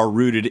bill are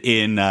rooted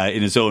in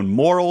his own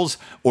morals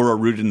or are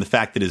rooted in the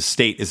fact that his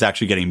state is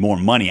actually getting more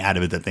money out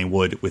of it than they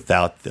would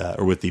without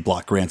or with the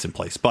block grants in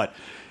place. But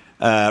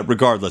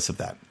regardless of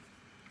that,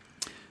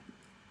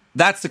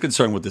 that's the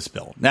concern with this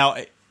bill. Now,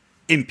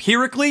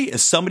 empirically,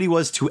 if somebody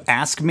was to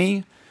ask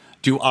me,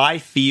 do I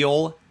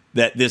feel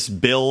that this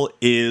bill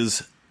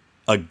is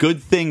a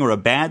good thing or a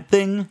bad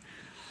thing?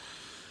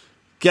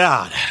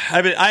 God,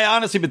 I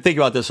honestly been thinking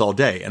about this all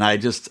day, and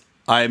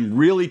I'm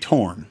really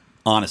torn,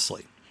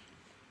 honestly.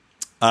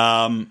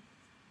 I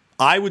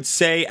would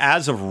say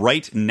as of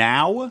right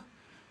now,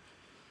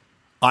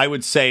 I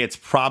would say it's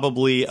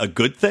probably a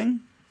good thing.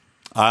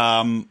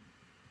 I'm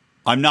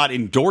not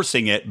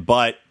endorsing it,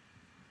 but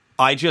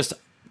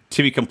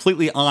to be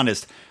completely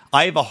honest,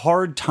 I have a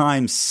hard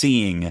time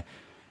seeing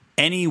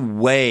any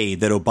way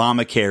that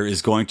Obamacare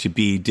is going to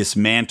be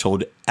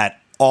dismantled at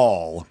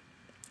all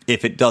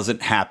if it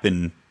doesn't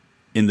happen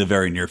in the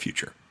very near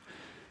future.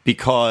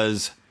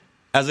 Because,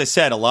 as I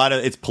said,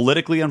 it's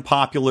politically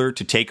unpopular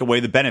to take away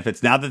the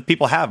benefits now that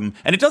people have them.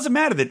 And it doesn't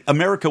matter that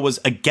America was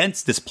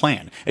against this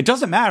plan. It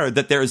doesn't matter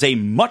that there is a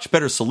much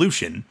better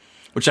solution,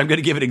 which I'm going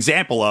to give an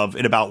example of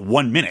in about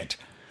 1 minute,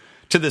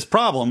 to this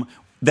problem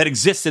that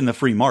exists in the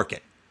free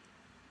market,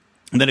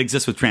 that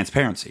exists with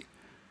transparency.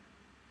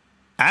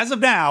 As of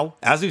now,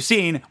 as we've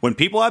seen, when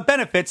people have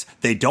benefits,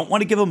 they don't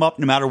want to give them up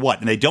no matter what.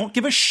 And they don't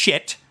give a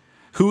shit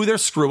who they're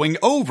screwing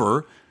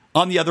over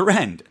on the other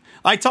end.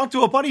 I talked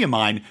to a buddy of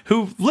mine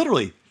who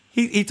literally,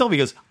 he told me,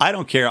 he goes, I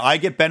don't care. I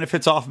get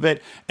benefits off of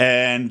it.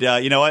 And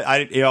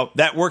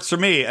that works for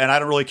me and I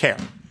don't really care.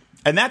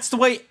 And that's the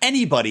way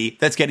anybody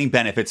that's getting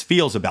benefits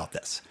feels about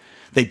this.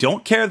 They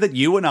don't care that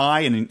you and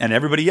I and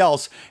everybody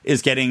else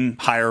is getting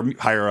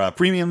higher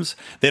premiums.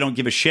 They don't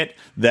give a shit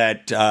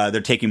that they're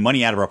taking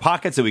money out of our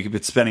pockets that we could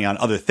be spending on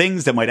other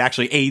things that might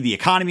actually aid the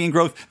economy and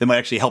growth, that might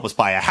actually help us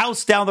buy a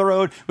house down the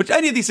road, which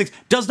any of these things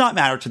does not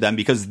matter to them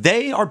because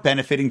they are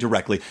benefiting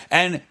directly.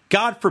 And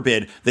God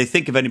forbid they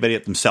think of anybody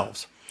but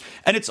themselves.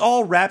 And it's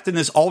all wrapped in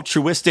this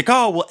altruistic,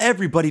 oh, well,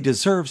 everybody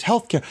deserves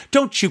health care.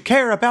 Don't you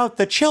care about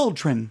the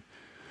children?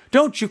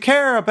 Don't you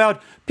care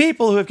about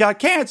people who have got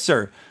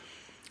cancer?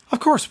 Of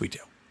course we do.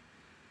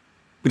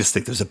 We just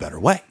think there's a better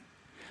way.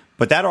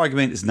 But that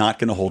argument is not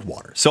going to hold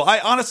water. So I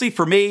honestly,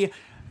 for me,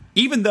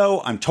 even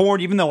though I'm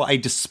torn, even though I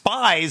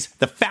despise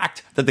the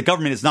fact that the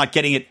government is not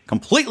getting it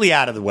completely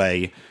out of the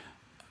way,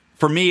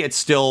 for me, it's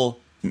still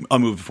a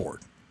move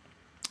forward.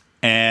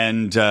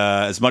 And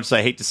as much as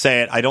I hate to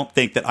say it, I don't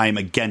think that I am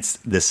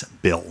against this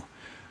bill,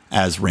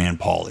 as Rand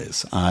Paul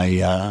is.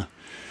 I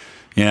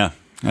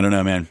don't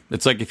know, man.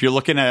 It's like if you're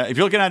looking at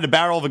the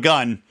barrel of a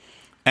gun,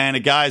 and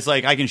a guy's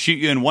like, "I can shoot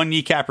you in one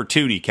kneecap or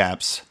two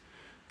kneecaps,"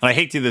 and I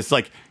hate to do this.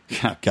 Like,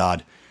 oh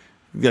God,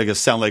 I gotta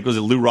sound like, was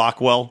it Lou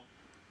Rockwell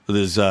with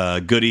his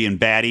Goody and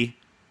Baddie,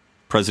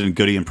 President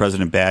Goody and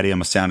President Baddie?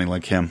 I'm sounding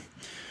like him.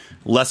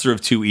 Lesser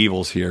of two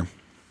evils here.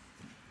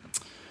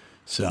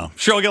 So,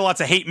 sure, we'll get lots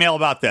of hate mail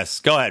about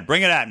this. Go ahead,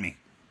 bring it at me.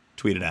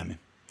 Tweet it at me.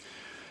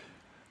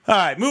 All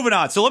right, moving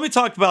on. So let me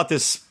talk about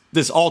this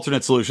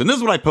alternate solution. This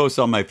is what I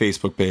posted on my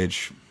Facebook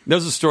page.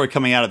 There's a story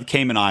coming out of the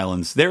Cayman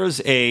Islands.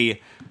 There's a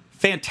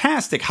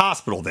fantastic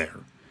hospital there,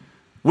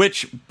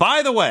 which,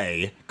 by the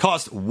way,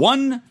 costs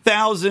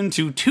 $1,000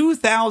 to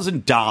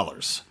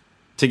 $2,000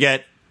 to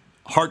get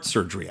heart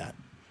surgery at.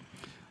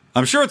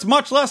 I'm sure it's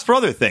much less for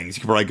other things.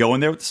 You can probably go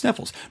in there with the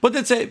sniffles. But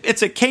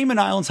it's a Cayman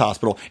Islands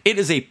hospital. It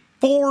is a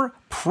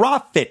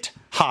for-profit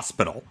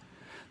hospital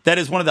that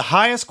is one of the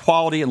highest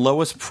quality and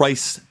lowest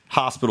price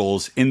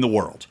hospitals in the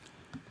world.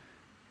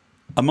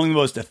 Among the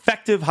most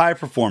effective,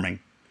 high-performing.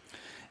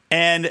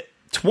 And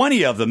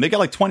 20 of them, they got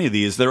like 20 of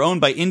these, they're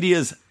owned by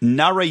India's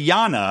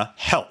Narayana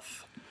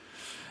Health.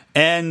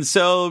 And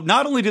so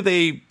not only do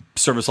they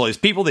service all these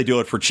people, they do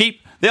it for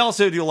cheap. They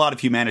also do a lot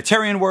of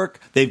humanitarian work.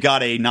 They've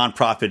got a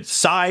nonprofit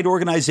side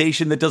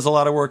organization that does a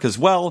lot of work as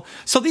well.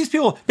 So these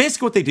people,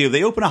 basically what they do,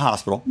 they open a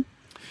hospital.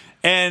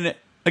 And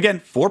again,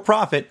 for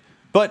profit.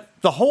 But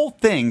the whole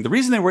thing, the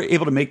reason they were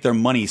able to make their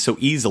money so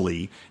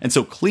easily and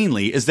so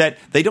cleanly is that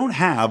they don't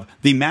have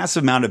the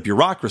massive amount of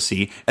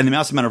bureaucracy and the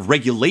massive amount of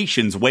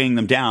regulations weighing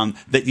them down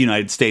that the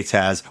United States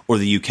has or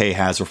the UK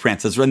has or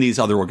France has or any of these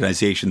other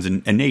organizations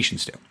and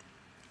nations do.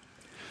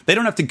 They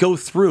don't have to go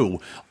through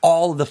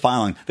all of the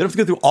filing. They don't have to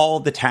go through all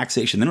of the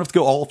taxation. They don't have to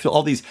go through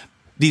all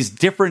these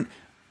different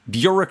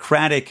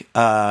bureaucratic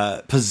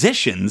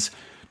positions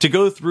to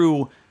go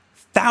through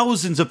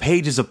thousands of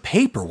pages of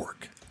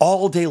paperwork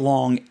all day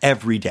long,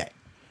 every day.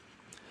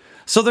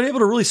 So they're able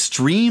to really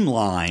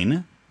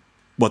streamline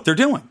what they're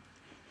doing.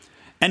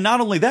 And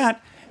not only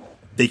that,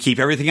 they keep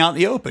everything out in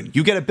the open.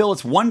 You get a bill,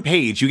 it's one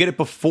page. You get it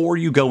before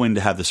you go in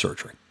to have the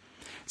surgery.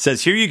 It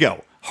says, here you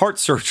go. Heart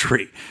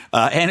surgery,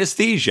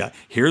 anesthesia.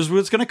 Here's what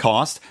it's going to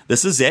cost.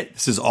 This is it.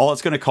 This is all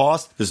it's going to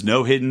cost. There's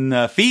no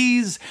hidden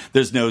fees.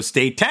 There's no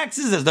state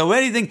taxes. There's no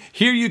anything.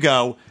 Here you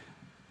go.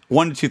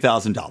 $1,000 to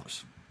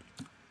 $2,000.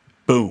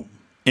 Boom.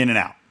 In and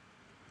out.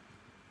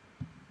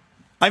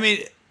 I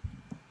mean,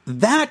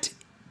 that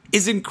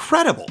is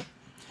incredible.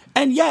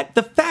 And yet,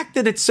 the fact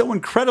that it's so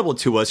incredible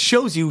to us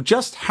shows you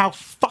just how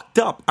fucked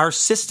up our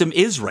system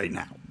is right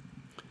now.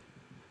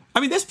 I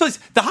mean, this place,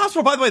 the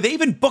hospital, by the way, they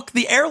even book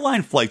the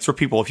airline flights for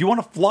people. If you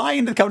want to fly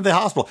into the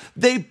hospital,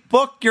 they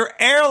book your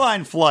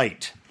airline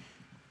flight.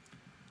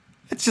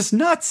 It's just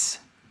nuts.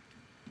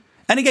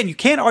 And again, you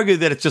can't argue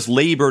that it's just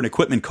labor and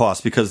equipment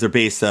costs because they're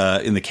based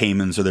in the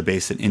Caymans or they're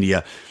based in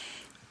India.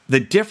 The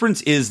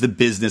difference is the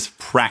business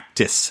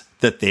practice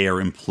that they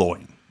are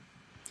employing.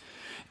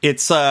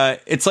 It's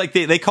like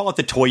they call it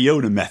the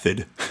Toyota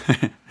method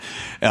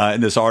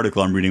in this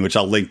article I'm reading, which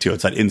I'll link to.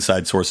 It's at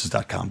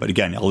insidesources.com. But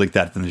again, I'll link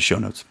that in the show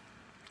notes.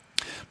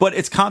 But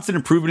it's constant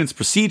improvement in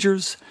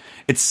procedures.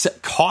 It's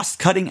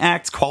cost-cutting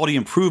acts, quality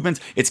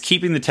improvements. It's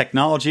keeping the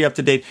technology up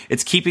to date.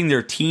 It's keeping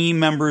their team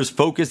members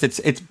focused.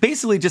 It's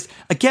basically just,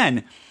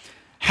 again,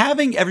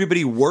 having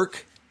everybody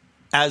work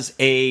as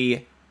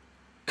a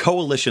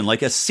coalition,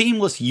 like a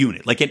seamless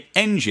unit, like an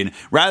engine,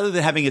 rather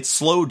than having it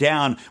slow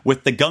down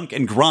with the gunk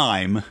and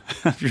grime.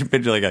 You've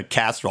been to like a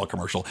Castrol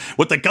commercial,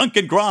 with the gunk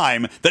and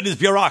grime that is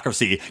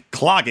bureaucracy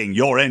clogging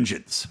your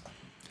engines.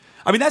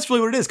 I mean, that's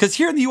really what it is. Because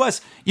here in the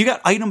U.S., you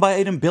got item by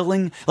item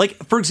billing. Like,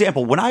 for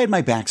example, when I had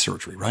my back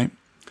surgery, right?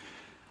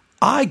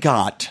 I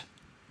got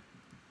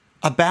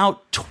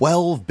about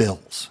 12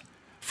 bills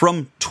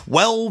from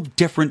 12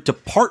 different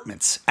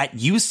departments at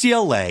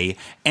UCLA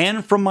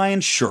and from my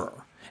insurer.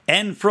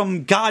 And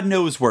from God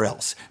knows where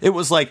else. It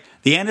was like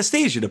the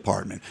anesthesia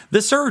department,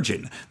 the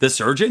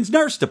surgeon's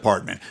nurse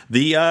department,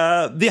 the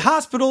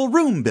hospital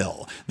room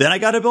bill. Then I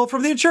got a bill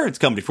from the insurance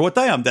company for what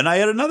they own. Then I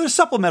had another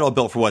supplemental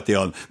bill for what they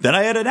own. Then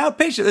I had an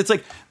outpatient. It's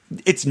like,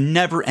 it's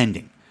never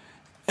ending.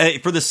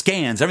 for the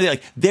scans, everything.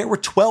 Like, there were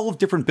 12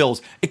 different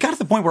bills. It got to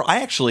the point where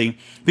I actually,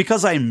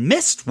 because I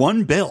missed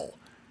one bill,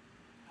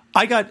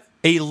 I got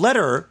a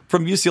letter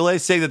from UCLA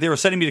saying that they were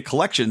sending me to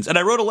collections. And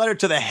I wrote a letter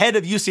to the head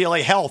of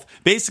UCLA Health,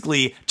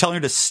 basically telling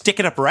her to stick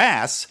it up her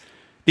ass,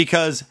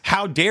 because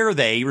how dare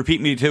they report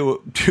me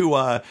to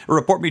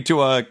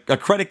a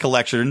credit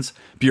collections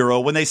bureau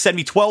when they send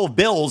me 12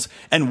 bills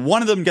and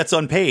one of them gets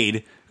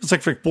unpaid. It's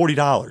like for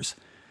 $40.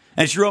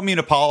 And she wrote me an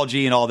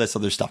apology and all this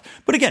other stuff.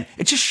 But again,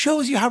 it just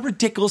shows you how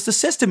ridiculous the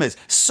system is.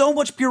 So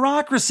much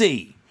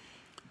bureaucracy.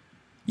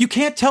 You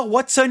can't tell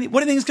what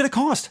anything's going to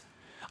cost.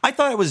 I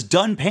thought I was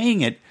done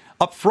paying it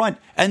up front,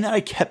 and then I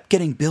kept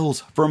getting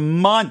bills for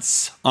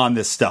months on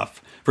this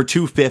stuff. For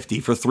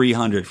 $250, for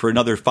 $300, for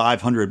another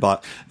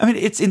 $500. I mean,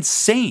 it's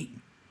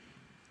insane.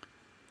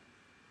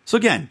 So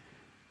again,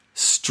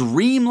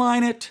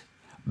 streamline it.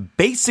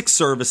 Basic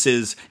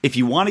services. If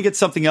you want to get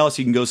something else,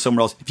 you can go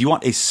somewhere else. If you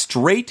want a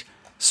straight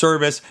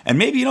service, and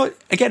maybe,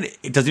 again,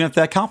 it doesn't have to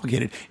be that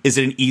complicated. Is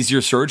it an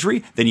easier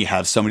surgery? Then you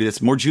have somebody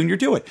that's more junior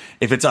do it.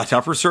 If it's a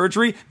tougher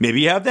surgery,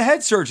 maybe you have the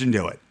head surgeon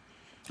do it.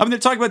 I mean, they're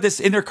talking about this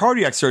in their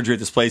cardiac surgery at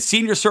this place.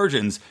 Senior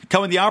surgeons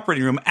come in the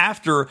operating room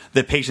after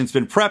the patient's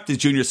been prepped. As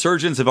junior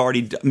surgeons have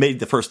already made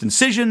the first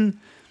incision.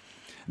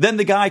 Then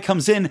the guy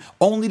comes in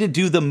only to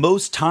do the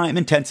most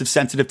time-intensive,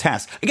 sensitive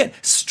task. Again,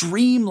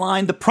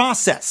 streamline the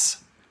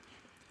process.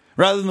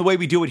 Rather than the way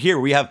we do it here,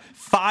 where we have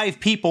 5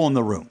 people in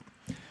the room.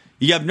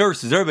 You have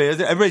nurses,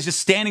 everybody's just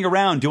standing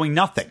around doing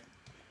nothing.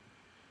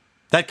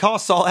 That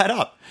costs all that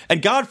up.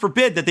 And God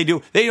forbid that they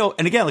do.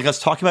 And again, like I was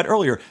talking about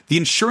earlier, the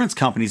insurance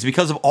companies,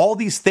 because of all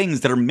these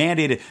things that are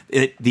mandated,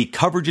 the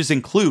coverages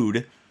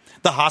include,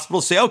 the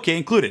hospitals say, okay,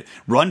 include it.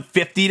 Run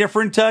 50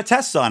 different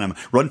tests on them.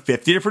 Run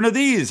 50 different of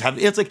these.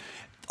 It's like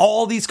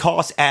all these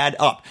costs add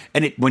up.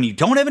 And when you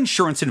don't have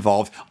insurance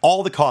involved,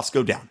 all the costs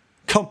go down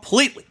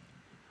completely.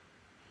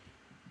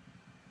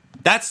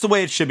 That's the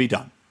way it should be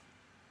done.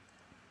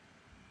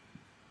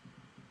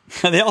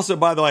 And they also,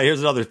 by the way,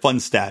 here's another fun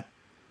stat.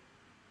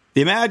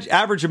 The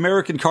average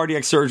American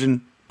cardiac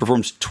surgeon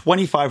performs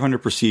 2,500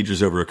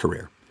 procedures over a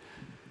career.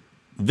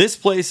 This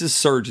place's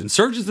surgeons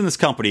in this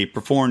company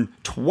perform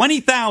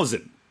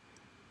 20,000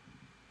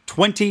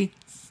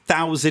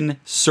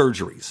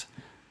 surgeries.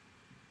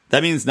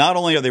 That means not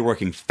only are they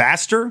working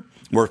faster,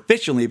 more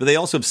efficiently, but they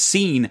also have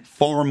seen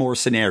far more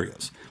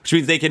scenarios, which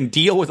means they can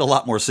deal with a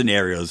lot more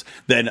scenarios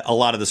than a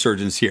lot of the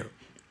surgeons here.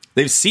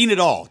 They've seen it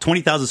all.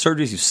 20,000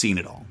 surgeries, you've seen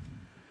it all.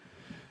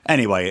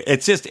 Anyway, it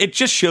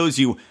just shows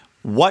you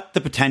what the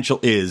potential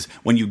is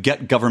when you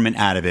get government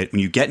out of it, when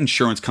you get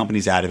insurance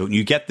companies out of it, when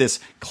you get this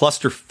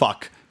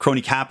clusterfuck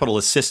crony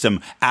capitalist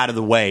system out of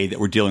the way that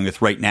we're dealing with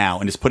right now,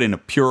 and just put in a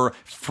pure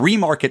free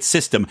market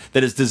system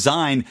that is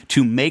designed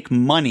to make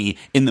money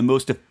in the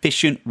most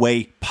efficient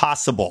way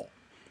possible.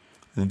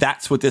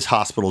 That's what this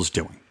hospital is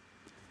doing.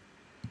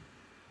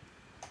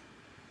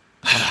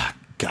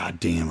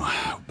 Goddamn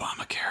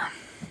Obamacare.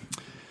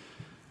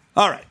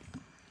 All right.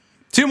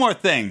 2 more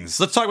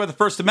things. Let's talk about the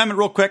First Amendment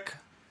real quick.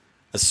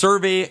 A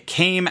survey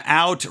came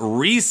out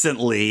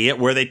recently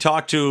where they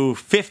talked to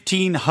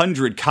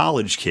 1,500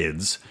 college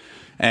kids.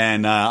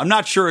 And I'm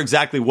not sure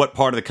exactly what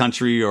part of the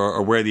country or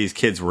where these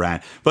kids were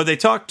at, but they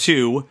talked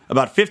to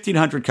about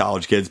 1,500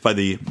 college kids by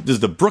this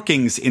is the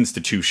Brookings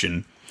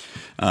Institution.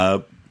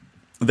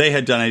 They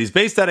had done it. He's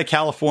based out of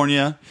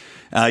California,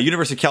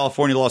 University of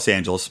California, Los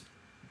Angeles.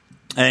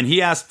 And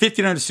he asked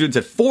 1,500 students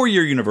at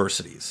 4-year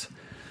universities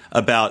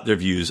about their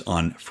views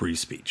on free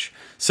speech.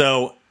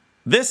 So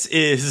this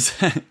is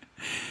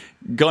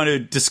going to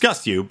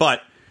disgust you,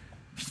 but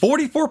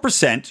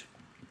 44%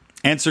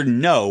 answered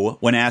no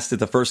when asked if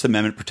the First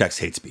Amendment protects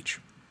hate speech.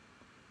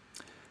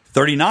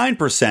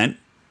 39%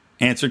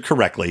 answered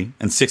correctly,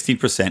 and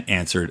 16%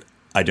 answered,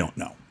 I don't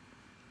know.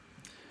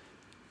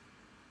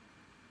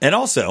 And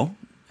also,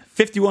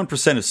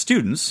 51% of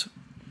students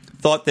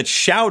thought that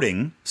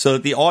shouting so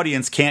that the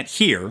audience can't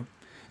hear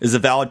is a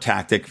valid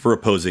tactic for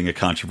opposing a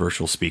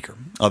controversial speaker.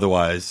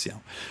 Otherwise,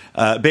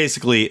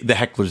 basically the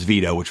heckler's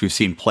veto, which we've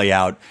seen play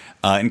out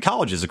in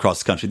colleges across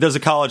the country. There's a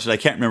college that I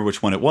can't remember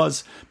which one it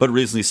was, but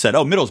recently said,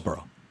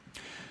 Middlesbrough.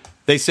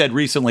 They said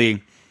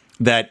recently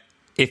that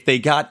if they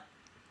got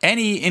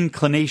any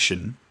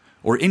inclination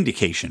or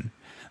indication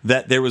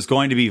that there was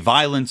going to be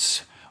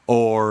violence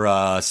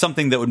or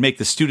something that would make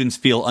the students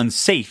feel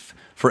unsafe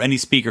for any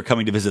speaker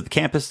coming to visit the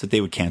campus, that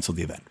they would cancel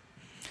the event.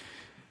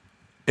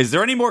 Is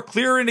there any more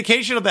clear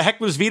indication of the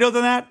heckler's veto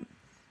than that?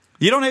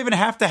 You don't even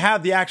have to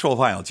have the actual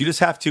violence. You just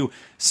have to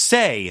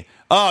say,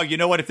 oh, you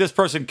know what? If this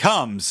person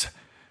comes,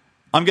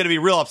 I'm going to be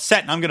real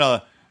upset, and we're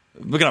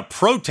going to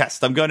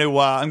protest. there's going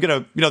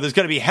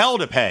to be hell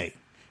to pay,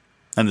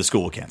 and the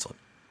school will cancel it.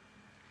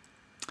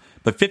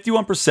 But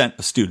 51%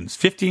 of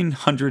students,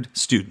 1,500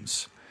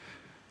 students,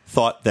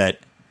 thought that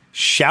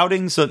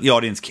shouting so that the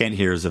audience can't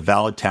hear is a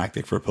valid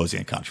tactic for opposing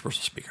a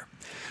controversial speaker.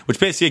 Which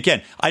basically,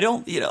 again,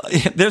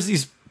 there's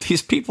these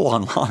people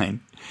online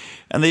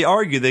And they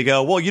argue, they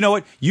go, well, you know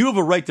what? You have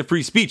a right to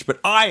free speech, but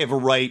I have a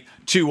right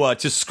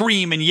to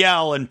scream and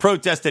yell and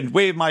protest and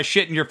wave my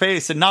shit in your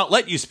face and not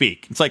let you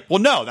speak. It's like, well,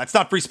 no, that's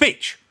not free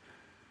speech.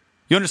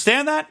 You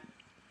understand that?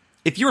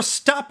 If you're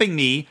stopping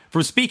me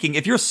from speaking,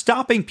 if you're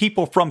stopping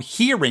people from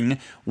hearing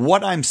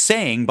what I'm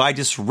saying by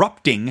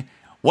disrupting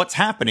what's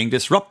happening,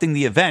 disrupting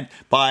the event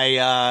by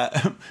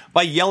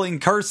yelling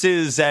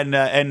curses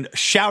and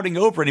shouting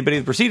over anybody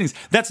in the proceedings,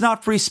 that's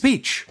not free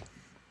speech.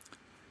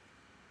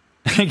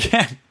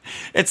 Again,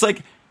 it's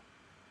like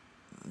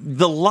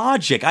the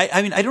logic.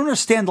 I mean, I don't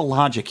understand the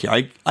logic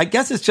here. I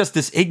guess it's just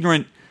this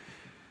ignorant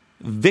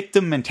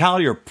victim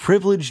mentality or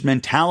privileged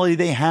mentality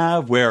they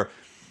have, where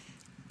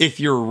if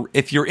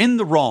you're in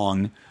the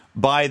wrong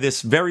by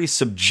this very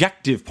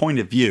subjective point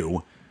of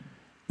view,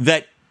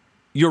 that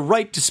your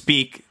right to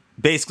speak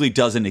basically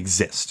doesn't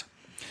exist,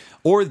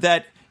 or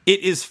that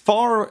it is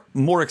far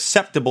more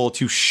acceptable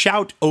to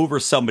shout over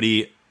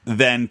somebody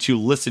than to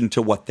listen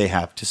to what they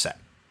have to say.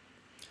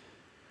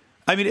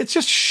 I mean, it's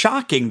just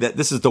shocking that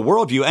this is the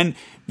worldview. And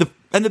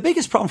the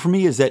biggest problem for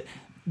me is that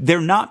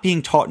they're not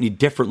being taught any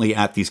differently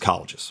at these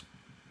colleges.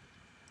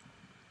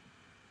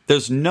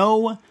 There's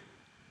no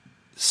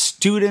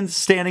students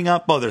standing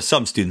up. Oh, there's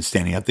some students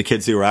standing up. The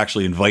kids who are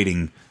actually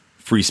inviting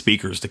free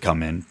speakers to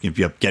come in. If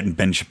you're getting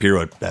Ben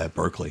Shapiro at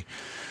Berkeley.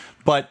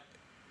 But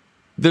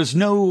there's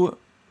no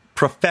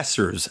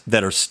professors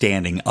that are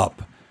standing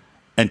up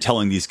and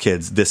telling these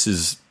kids this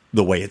is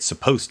the way it's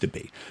supposed to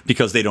be,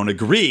 because they don't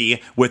agree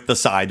with the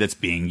side that's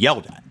being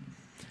yelled at.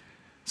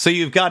 So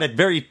you've got a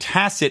very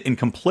tacit and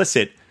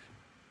complicit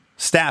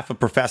staff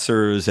of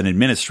professors and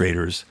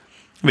administrators.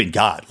 I mean,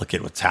 God, look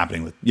at what's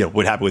happening with,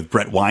 what happened with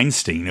Brett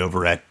Weinstein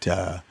over at,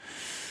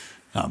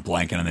 I'm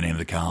blanking on the name of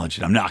the college,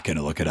 and I'm not going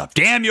to look it up.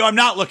 Damn you, I'm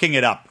not looking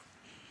it up.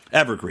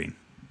 Evergreen.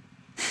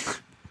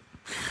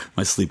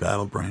 My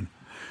sleep-addled brain.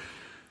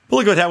 But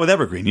look at what happened with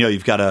Evergreen.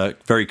 You've got a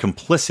very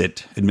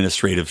complicit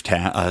administrative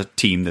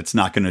team that's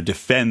not going to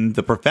defend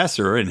the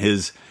professor and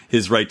his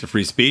right to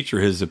free speech or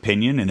his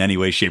opinion in any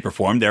way, shape, or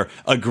form. They're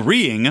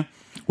agreeing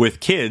with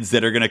kids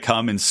that are going to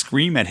come and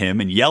scream at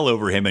him and yell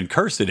over him and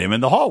curse at him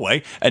in the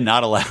hallway and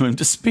not allow him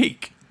to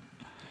speak.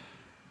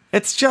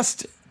 It's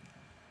just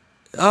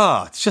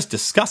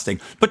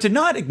disgusting. But to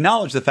not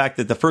acknowledge the fact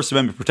that the First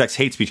Amendment protects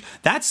hate speech,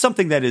 that's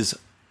something that is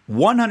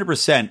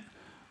 100%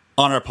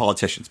 on our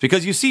politicians.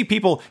 Because you see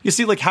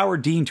like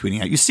Howard Dean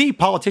tweeting out. You see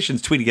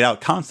politicians tweeting it out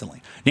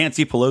constantly.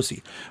 Nancy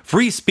Pelosi.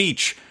 Free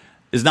speech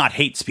is not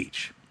hate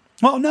speech.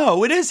 Well,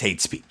 no, it is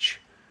hate speech.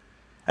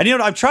 And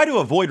I've tried to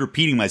avoid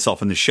repeating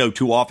myself in the show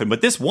too often,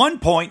 but this one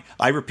point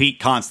I repeat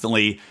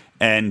constantly,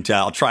 and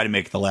I'll try to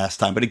make it the last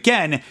time. But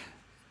again,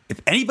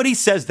 if anybody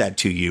says that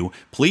to you,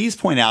 please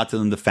point out to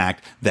them the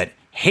fact that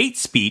hate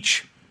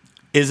speech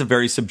is a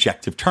very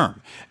subjective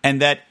term,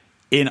 and that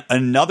in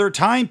another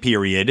time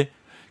period,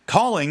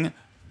 calling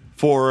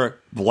for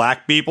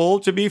black people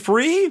to be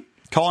free,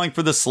 calling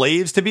for the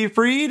slaves to be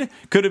freed,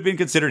 could have been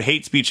considered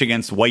hate speech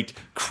against white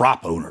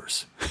crop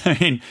owners. I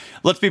mean,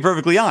 let's be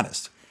perfectly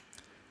honest.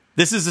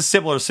 This is a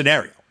similar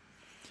scenario.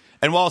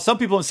 And while some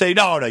people say,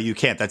 no, you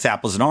can't, that's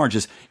apples and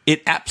oranges,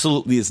 it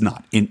absolutely is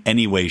not in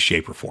any way,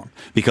 shape, or form,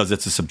 because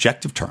it's a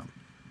subjective term.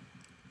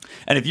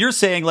 And if you're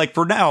saying, like,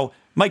 for now,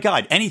 my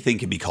God, anything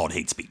can be called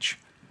hate speech.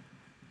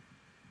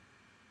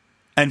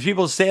 And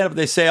people stand up and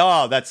they say,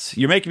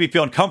 you're making me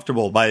feel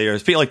uncomfortable by your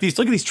feel like these.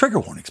 Look at these trigger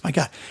warnings. My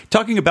God,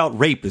 talking about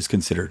rape is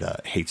considered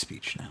hate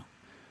speech now.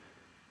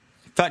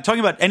 In fact, talking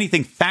about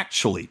anything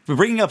factually,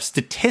 bringing up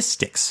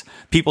statistics,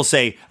 people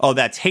say,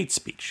 that's hate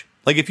speech.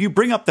 Like if you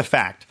bring up the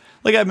fact,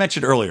 like I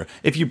mentioned earlier,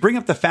 if you bring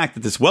up the fact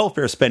that this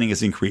welfare spending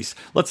has increased,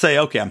 let's say,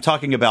 okay, I'm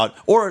talking about,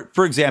 or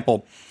for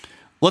example,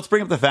 let's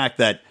bring up the fact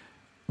that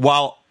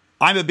while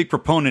I'm a big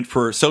proponent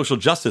for social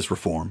justice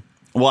reform,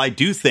 well, I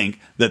do think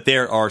that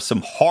there are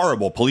some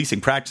horrible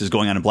policing practices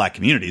going on in black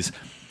communities.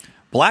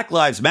 Black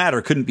Lives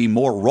Matter couldn't be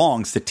more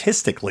wrong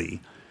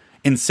statistically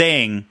in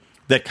saying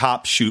that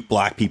cops shoot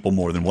black people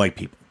more than white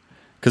people,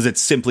 because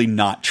it's simply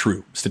not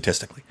true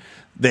statistically.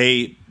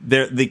 The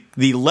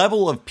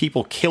level of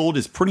people killed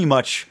is pretty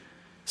much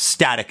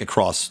static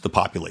across the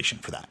population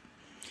for that.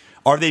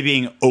 Are they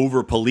being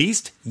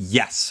over-policed?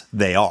 Yes,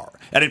 they are.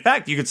 And in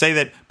fact, you could say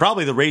that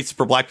probably the rates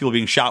for black people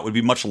being shot would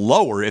be much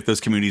lower if those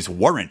communities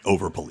weren't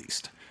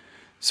over-policed.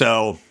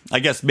 So I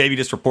guess maybe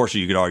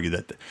disproportionately you could argue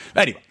that.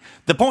 Anyway,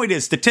 the point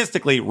is,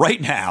 statistically,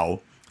 right now,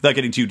 without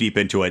getting too deep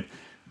into it,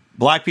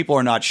 black people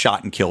are not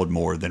shot and killed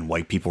more than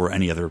white people or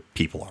any other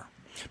people are.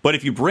 But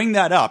if you bring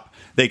that up,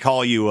 they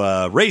call you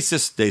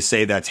racist. They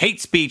say that's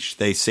hate speech.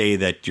 They say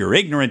that you're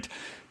ignorant.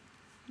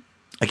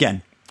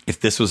 Again, if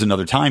this was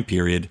another time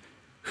period,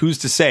 who's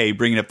to say,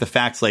 bringing up the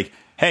facts like,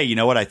 hey, you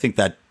know what? I think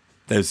that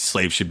those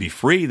slaves should be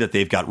free, that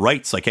they've got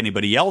rights like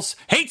anybody else.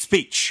 Hate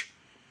speech.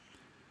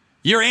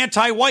 You're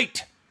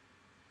anti-white.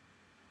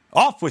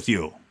 Off with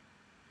you.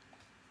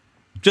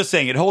 Just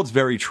saying, it holds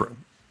very true.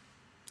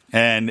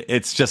 And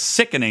it's just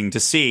sickening to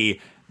see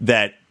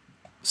that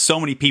so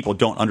many people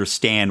don't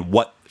understand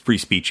what free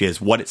speech is,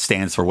 what it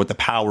stands for, what the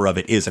power of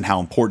it is, and how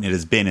important it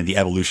has been in the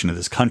evolution of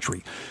this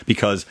country.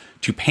 Because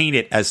to paint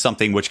it as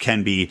something which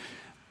can be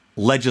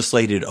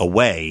legislated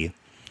away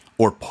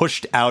or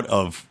pushed out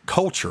of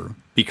culture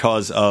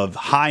because of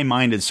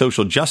high-minded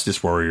social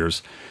justice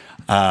warriors,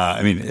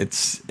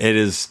 it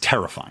is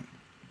terrifying.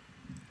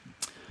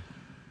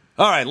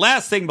 All right,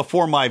 last thing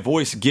before my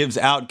voice gives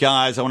out,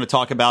 guys, I want to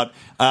talk about,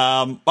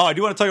 I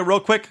do want to talk real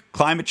quick,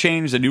 climate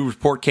change. A new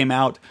report came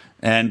out.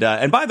 And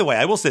by the way,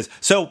 I will say this.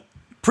 So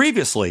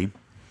previously,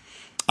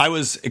 I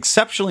was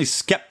exceptionally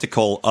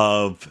skeptical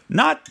of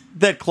not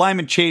that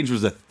climate change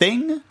was a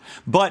thing,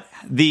 but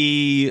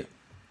the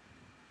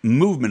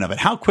movement of it,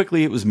 how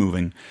quickly it was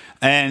moving.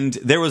 And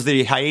there was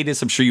the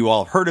hiatus I'm sure you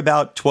all have heard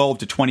about, 12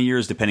 to 20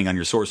 years, depending on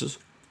your sources.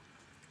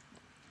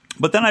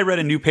 But then I read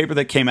a new paper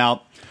that came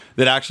out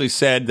that actually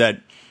said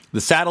that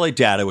the satellite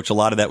data, which a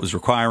lot of that was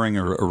requiring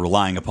or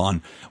relying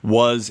upon,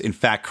 was in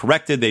fact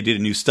corrected. They did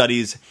new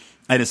studies,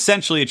 and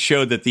essentially it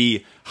showed that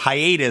the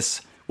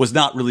hiatus was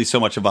not really so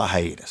much of a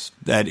hiatus,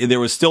 that there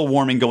was still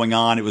warming going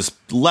on. It was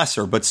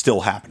lesser, but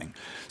still happening.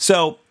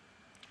 So,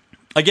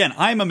 again,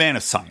 I'm a man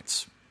of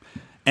science.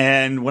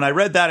 And when I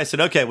read that, I said,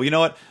 okay, well, you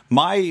know what?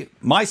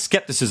 My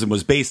skepticism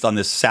was based on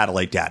this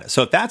satellite data.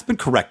 So if that's been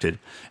corrected,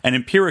 and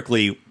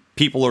empirically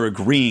people are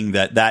agreeing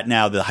that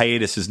now the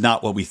hiatus is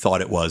not what we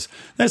thought it was,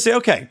 then I say,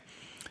 okay,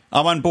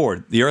 I'm on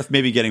board. The Earth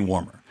may be getting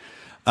warmer.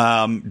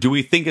 Do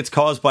we think it's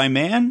caused by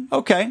man?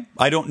 Okay.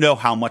 I don't know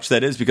how much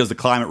that is because the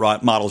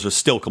climate models are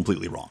still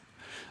completely wrong.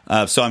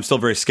 So I'm still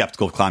very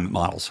skeptical of climate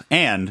models.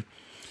 And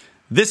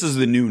this is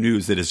the new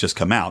news that has just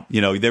come out.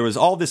 You know, there was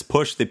all this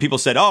push that people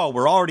said, oh,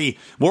 we're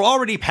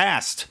already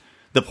past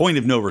the point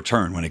of no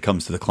return when it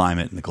comes to the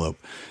climate and the globe.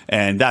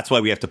 And that's why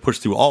we have to push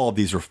through all of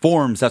these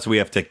reforms. That's why we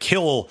have to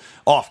kill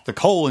off the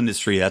coal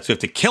industry. That's why we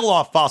have to kill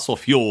off fossil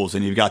fuels.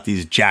 And you've got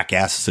these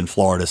jackasses in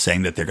Florida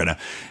saying that they're going to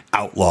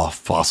outlaw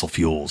fossil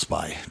fuels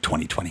by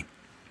 2020.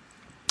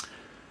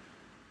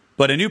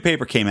 But a new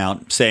paper came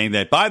out saying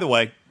that, by the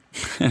way,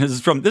 and this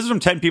is from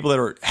 10 people that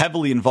are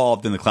heavily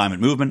involved in the climate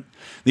movement.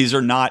 These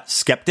are not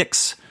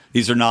skeptics.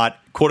 These are not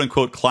quote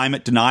unquote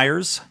climate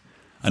deniers.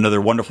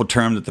 Another wonderful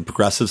term that the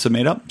progressives have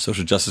made up,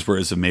 social justice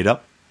warriors have made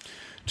up,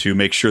 to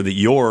make sure that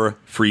your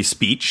free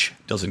speech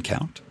doesn't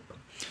count.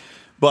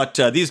 But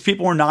these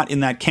people are not in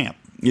that camp.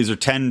 These are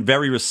 10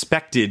 very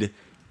respected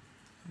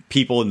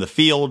people in the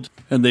field,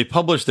 and they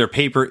published their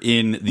paper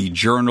in the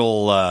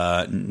journal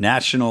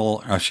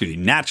Natural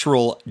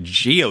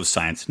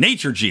Geoscience.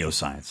 Nature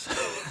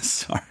Geoscience.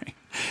 Sorry.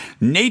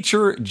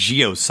 Nature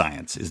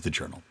Geoscience is the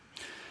journal.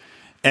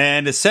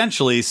 And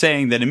essentially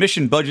saying that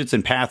emission budgets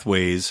and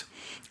pathways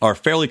are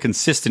fairly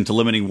consistent to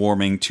limiting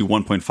warming to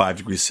 1.5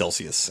 degrees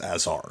Celsius,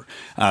 as are.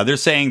 They're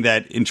saying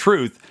that, in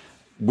truth,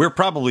 we're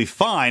probably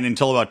fine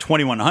until about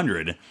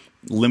 2100,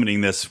 limiting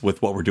this with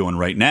what we're doing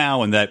right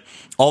now, and that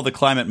all the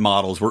climate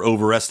models were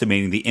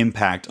overestimating the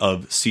impact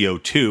of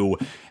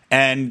CO2.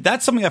 And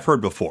that's something I've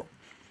heard before.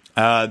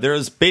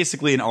 There's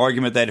basically an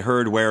argument that I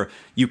heard where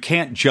you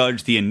can't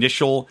judge the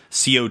initial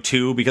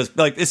CO2 because,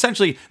 like,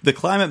 essentially the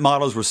climate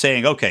models were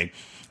saying, okay,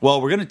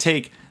 well, we're going to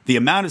take the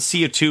amount of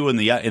CO2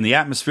 in the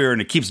atmosphere, and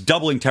it keeps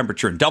doubling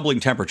temperature and doubling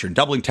temperature and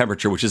doubling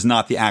temperature, which is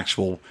not the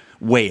actual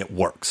way it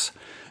works.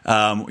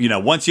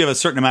 Once you have a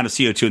certain amount of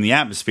CO2 in the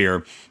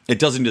atmosphere, it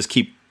doesn't just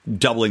keep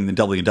doubling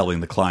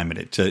the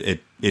climate.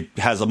 It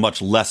has a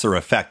much lesser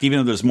effect. Even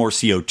though there's more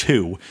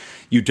CO2,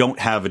 you don't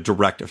have a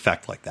direct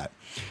effect like that.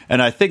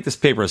 And I think this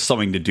paper has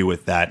something to do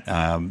with that.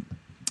 And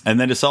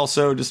then it's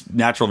also just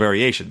natural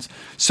variations.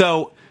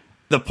 So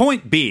the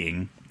point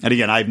being, and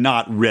again, I've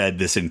not read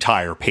this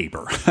entire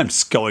paper. I'm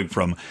just going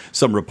from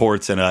some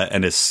reports and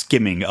a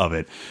skimming of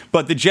it.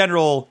 But the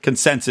general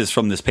consensus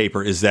from this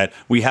paper is that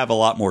we have a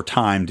lot more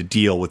time to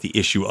deal with the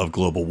issue of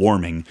global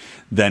warming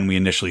than we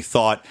initially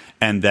thought,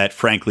 and that,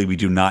 frankly, we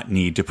do not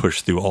need to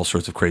push through all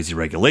sorts of crazy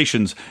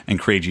regulations and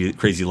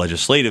crazy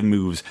legislative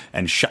moves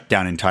and shut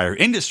down entire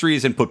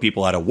industries and put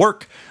people out of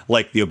work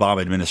like the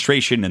Obama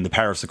administration and the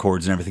Paris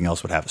Accords and everything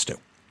else would have us do.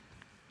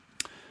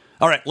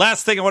 All right,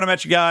 last thing I want to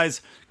mention,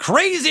 guys,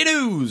 crazy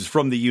news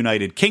from the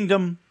United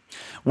Kingdom,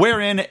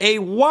 wherein a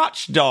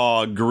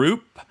watchdog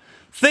group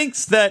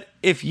thinks that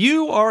if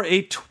you are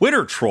a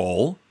Twitter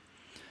troll,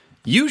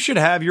 you should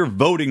have your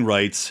voting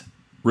rights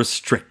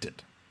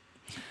restricted.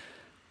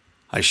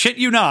 I shit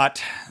you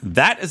not,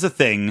 that is a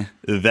thing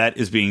that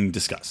is being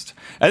discussed.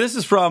 And this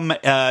is from,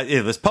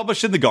 it was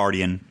published in The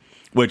Guardian,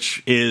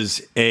 which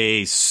is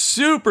a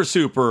super,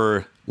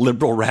 super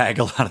liberal rag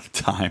a lot of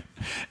the time,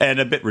 and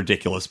a bit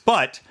ridiculous.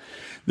 But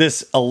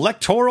this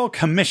electoral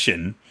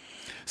commission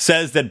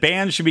says that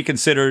bans should be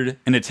considered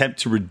an attempt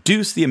to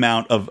reduce the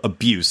amount of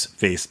abuse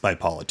faced by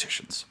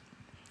politicians.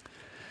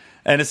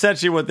 And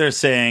essentially what they're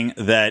saying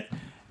that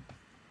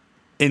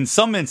in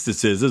some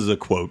instances, this is a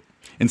quote,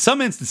 in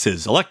some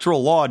instances,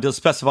 electoral law does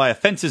specify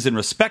offenses in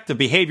respect of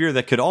behavior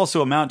that could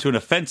also amount to an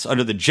offense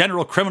under the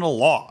general criminal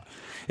law.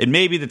 It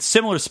may be that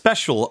similar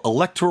special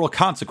electoral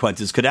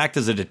consequences could act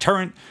as a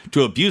deterrent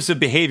to abusive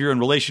behavior in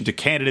relation to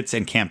candidates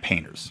and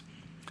campaigners.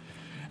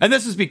 And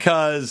this is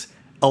because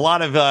a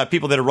lot of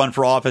people that have run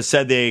for office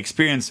said they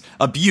experienced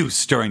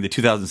abuse during the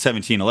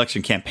 2017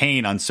 election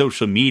campaign on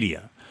social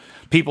media.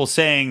 People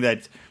saying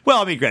that,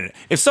 well, I mean, granted,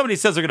 if somebody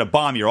says they're going to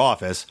bomb your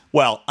office,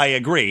 well, I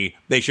agree,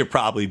 they should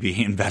probably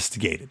be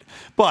investigated.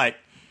 But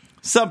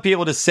some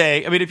people just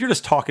say, I mean, if you're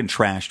just talking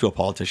trash to a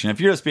politician, if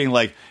you're just being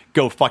like,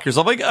 go fuck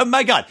yourself, like, oh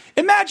my God,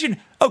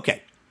 imagine,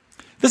 okay,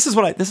 this is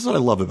what I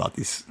love about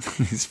these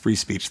free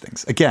speech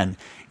things. Again,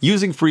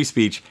 using free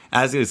speech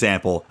as an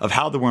example of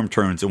how the worm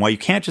turns and why you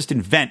can't just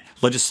invent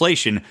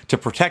legislation to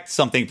protect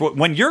something.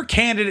 When your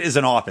candidate is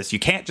in office, you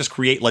can't just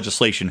create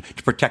legislation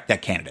to protect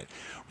that candidate.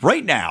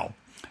 Right now,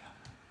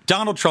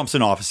 Donald Trump's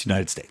in office in the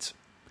United States.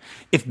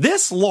 If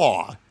this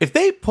law, if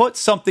they put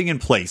something in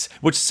place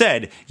which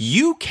said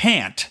you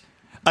can't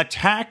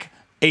attack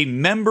a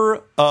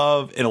member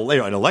of an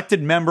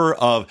elected member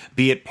of,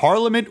 be it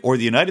Parliament or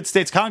the United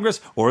States Congress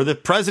or the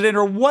president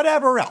or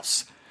whatever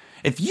else,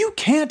 if you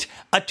can't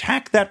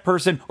attack that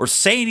person or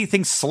say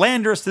anything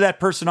slanderous to that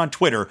person on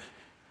Twitter,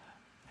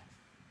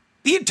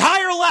 the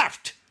entire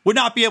left would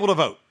not be able to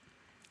vote.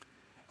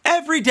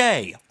 Every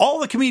day, all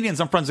the comedians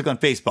I'm friends with on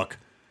Facebook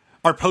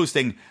are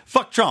posting,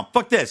 fuck Trump,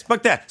 fuck this,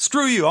 fuck that,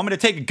 screw you, I'm going to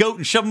take a goat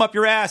and shove him up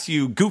your ass,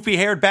 you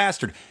goofy-haired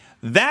bastard.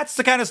 That's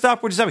the kind of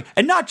stuff we're just having.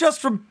 And not just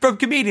from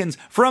comedians,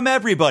 from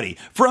everybody,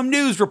 from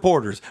news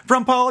reporters,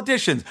 from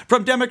politicians,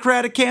 from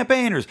Democratic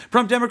campaigners,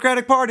 from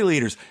Democratic Party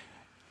leaders.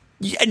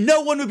 No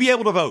one would be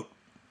able to vote.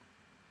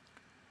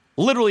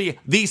 Literally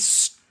the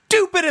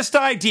stupidest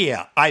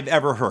idea I've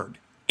ever heard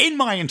in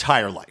my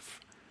entire life.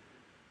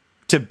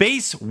 To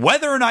base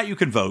whether or not you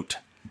can vote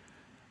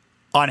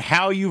on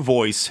how you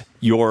voice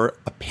your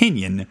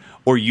opinion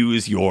or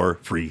use your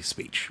free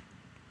speech.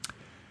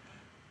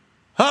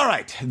 All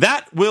right,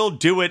 that will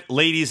do it,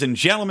 ladies and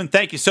gentlemen.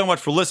 Thank you so much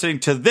for listening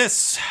to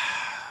this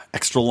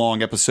extra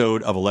long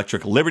episode of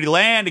Electric Liberty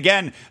Land.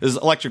 Again, this is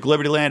Electric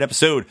Liberty Land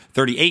episode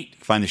 38. You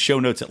can find the show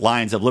notes at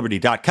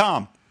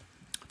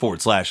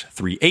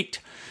lionsofliberty.com/38.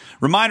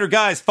 Reminder,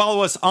 guys,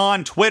 follow us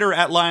on Twitter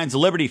at Lions of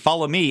Liberty.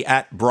 Follow me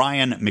at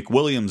Brian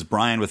McWilliams,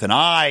 Brian with an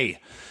I.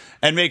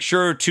 And make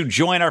sure to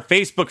join our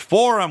Facebook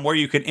forum where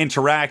you can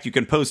interact. You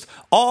can post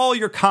all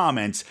your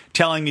comments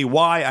telling me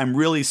why I'm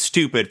really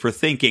stupid for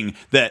thinking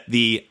that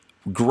the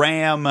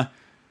Graham-Cassidy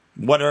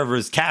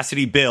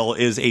bill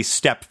is a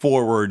step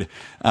forward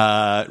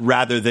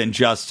rather than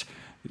just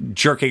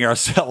jerking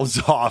ourselves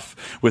off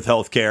with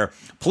healthcare.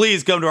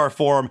 Please come to our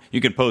forum.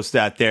 You can post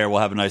that there.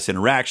 We'll have a nice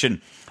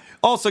interaction.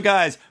 Also,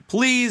 guys,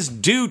 please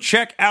do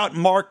check out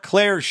Mark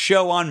Claire's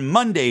show on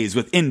Mondays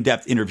with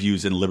in-depth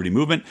interviews in the Liberty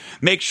Movement.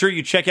 Make sure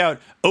you check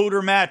out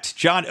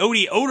John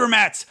Odie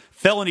Odermatt's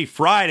Felony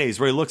Fridays,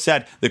 where he looks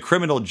at the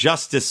criminal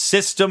justice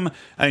system.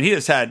 I mean, he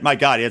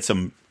had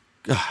some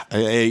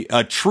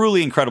a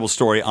truly incredible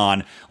story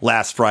on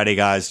last Friday,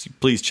 guys.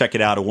 Please check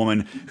it out. A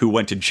woman who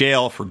went to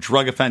jail for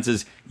drug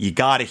offenses. You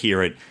got to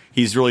hear it.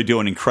 He's really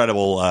doing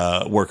incredible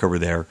work over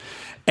there.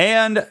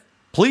 And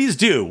please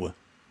do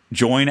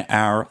join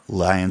our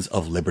Lions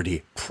of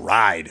Liberty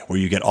Pride, where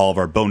you get all of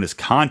our bonus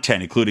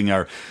content, including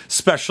our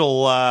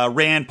special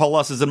Rand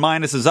pluses and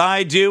minuses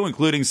I do,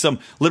 including some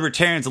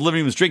Libertarians and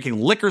Liberty Movement drinking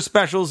liquor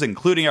specials,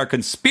 including our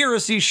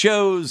conspiracy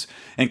shows,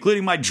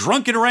 including my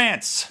drunken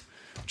rants,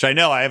 which I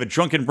know I have a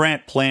drunken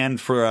rant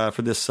planned for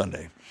this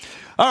Sunday.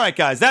 All right,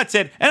 guys, that's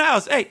it.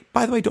 And hey,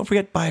 by the way, don't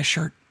forget, buy a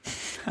shirt.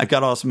 I've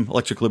got awesome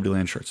Electric Liberty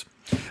Land shirts.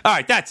 All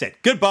right, that's it.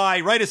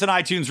 Goodbye. Write us an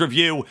iTunes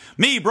review.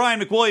 Me, Brian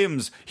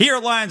McWilliams, here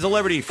at Lions of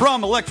Liberty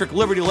from Electric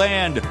Liberty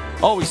Land.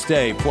 Always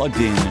stay plugged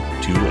in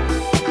to it.